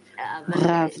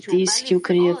 Rav disse que o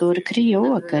Criador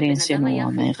criou a carência no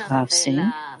homem. Rav, sim.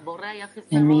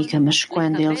 Amiga, mas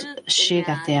quando ele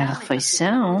chega até à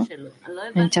refeição,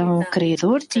 então o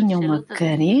Criador tinha uma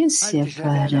carência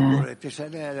para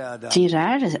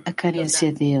tirar a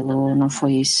carência dele, ou não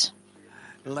foi isso?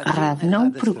 Rav não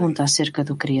pergunta acerca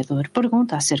do Criador,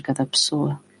 pergunta acerca da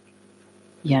pessoa.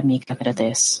 E a amiga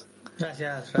agradece.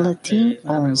 Latim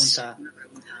 11.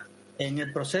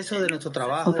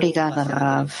 Obrigada,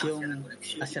 Rav.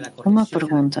 Uma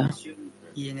pergunta.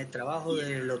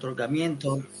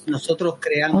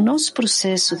 O nosso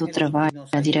processo do trabalho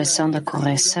na direção da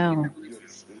correção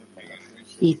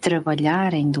e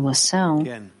trabalhar em doação,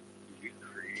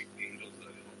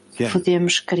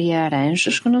 podemos criar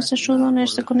anjos que nos ajudam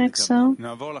nesta conexão?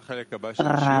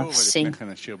 Rav, sim.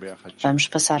 Vamos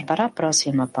passar para a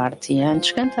próxima parte e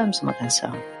antes cantamos uma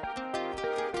canção.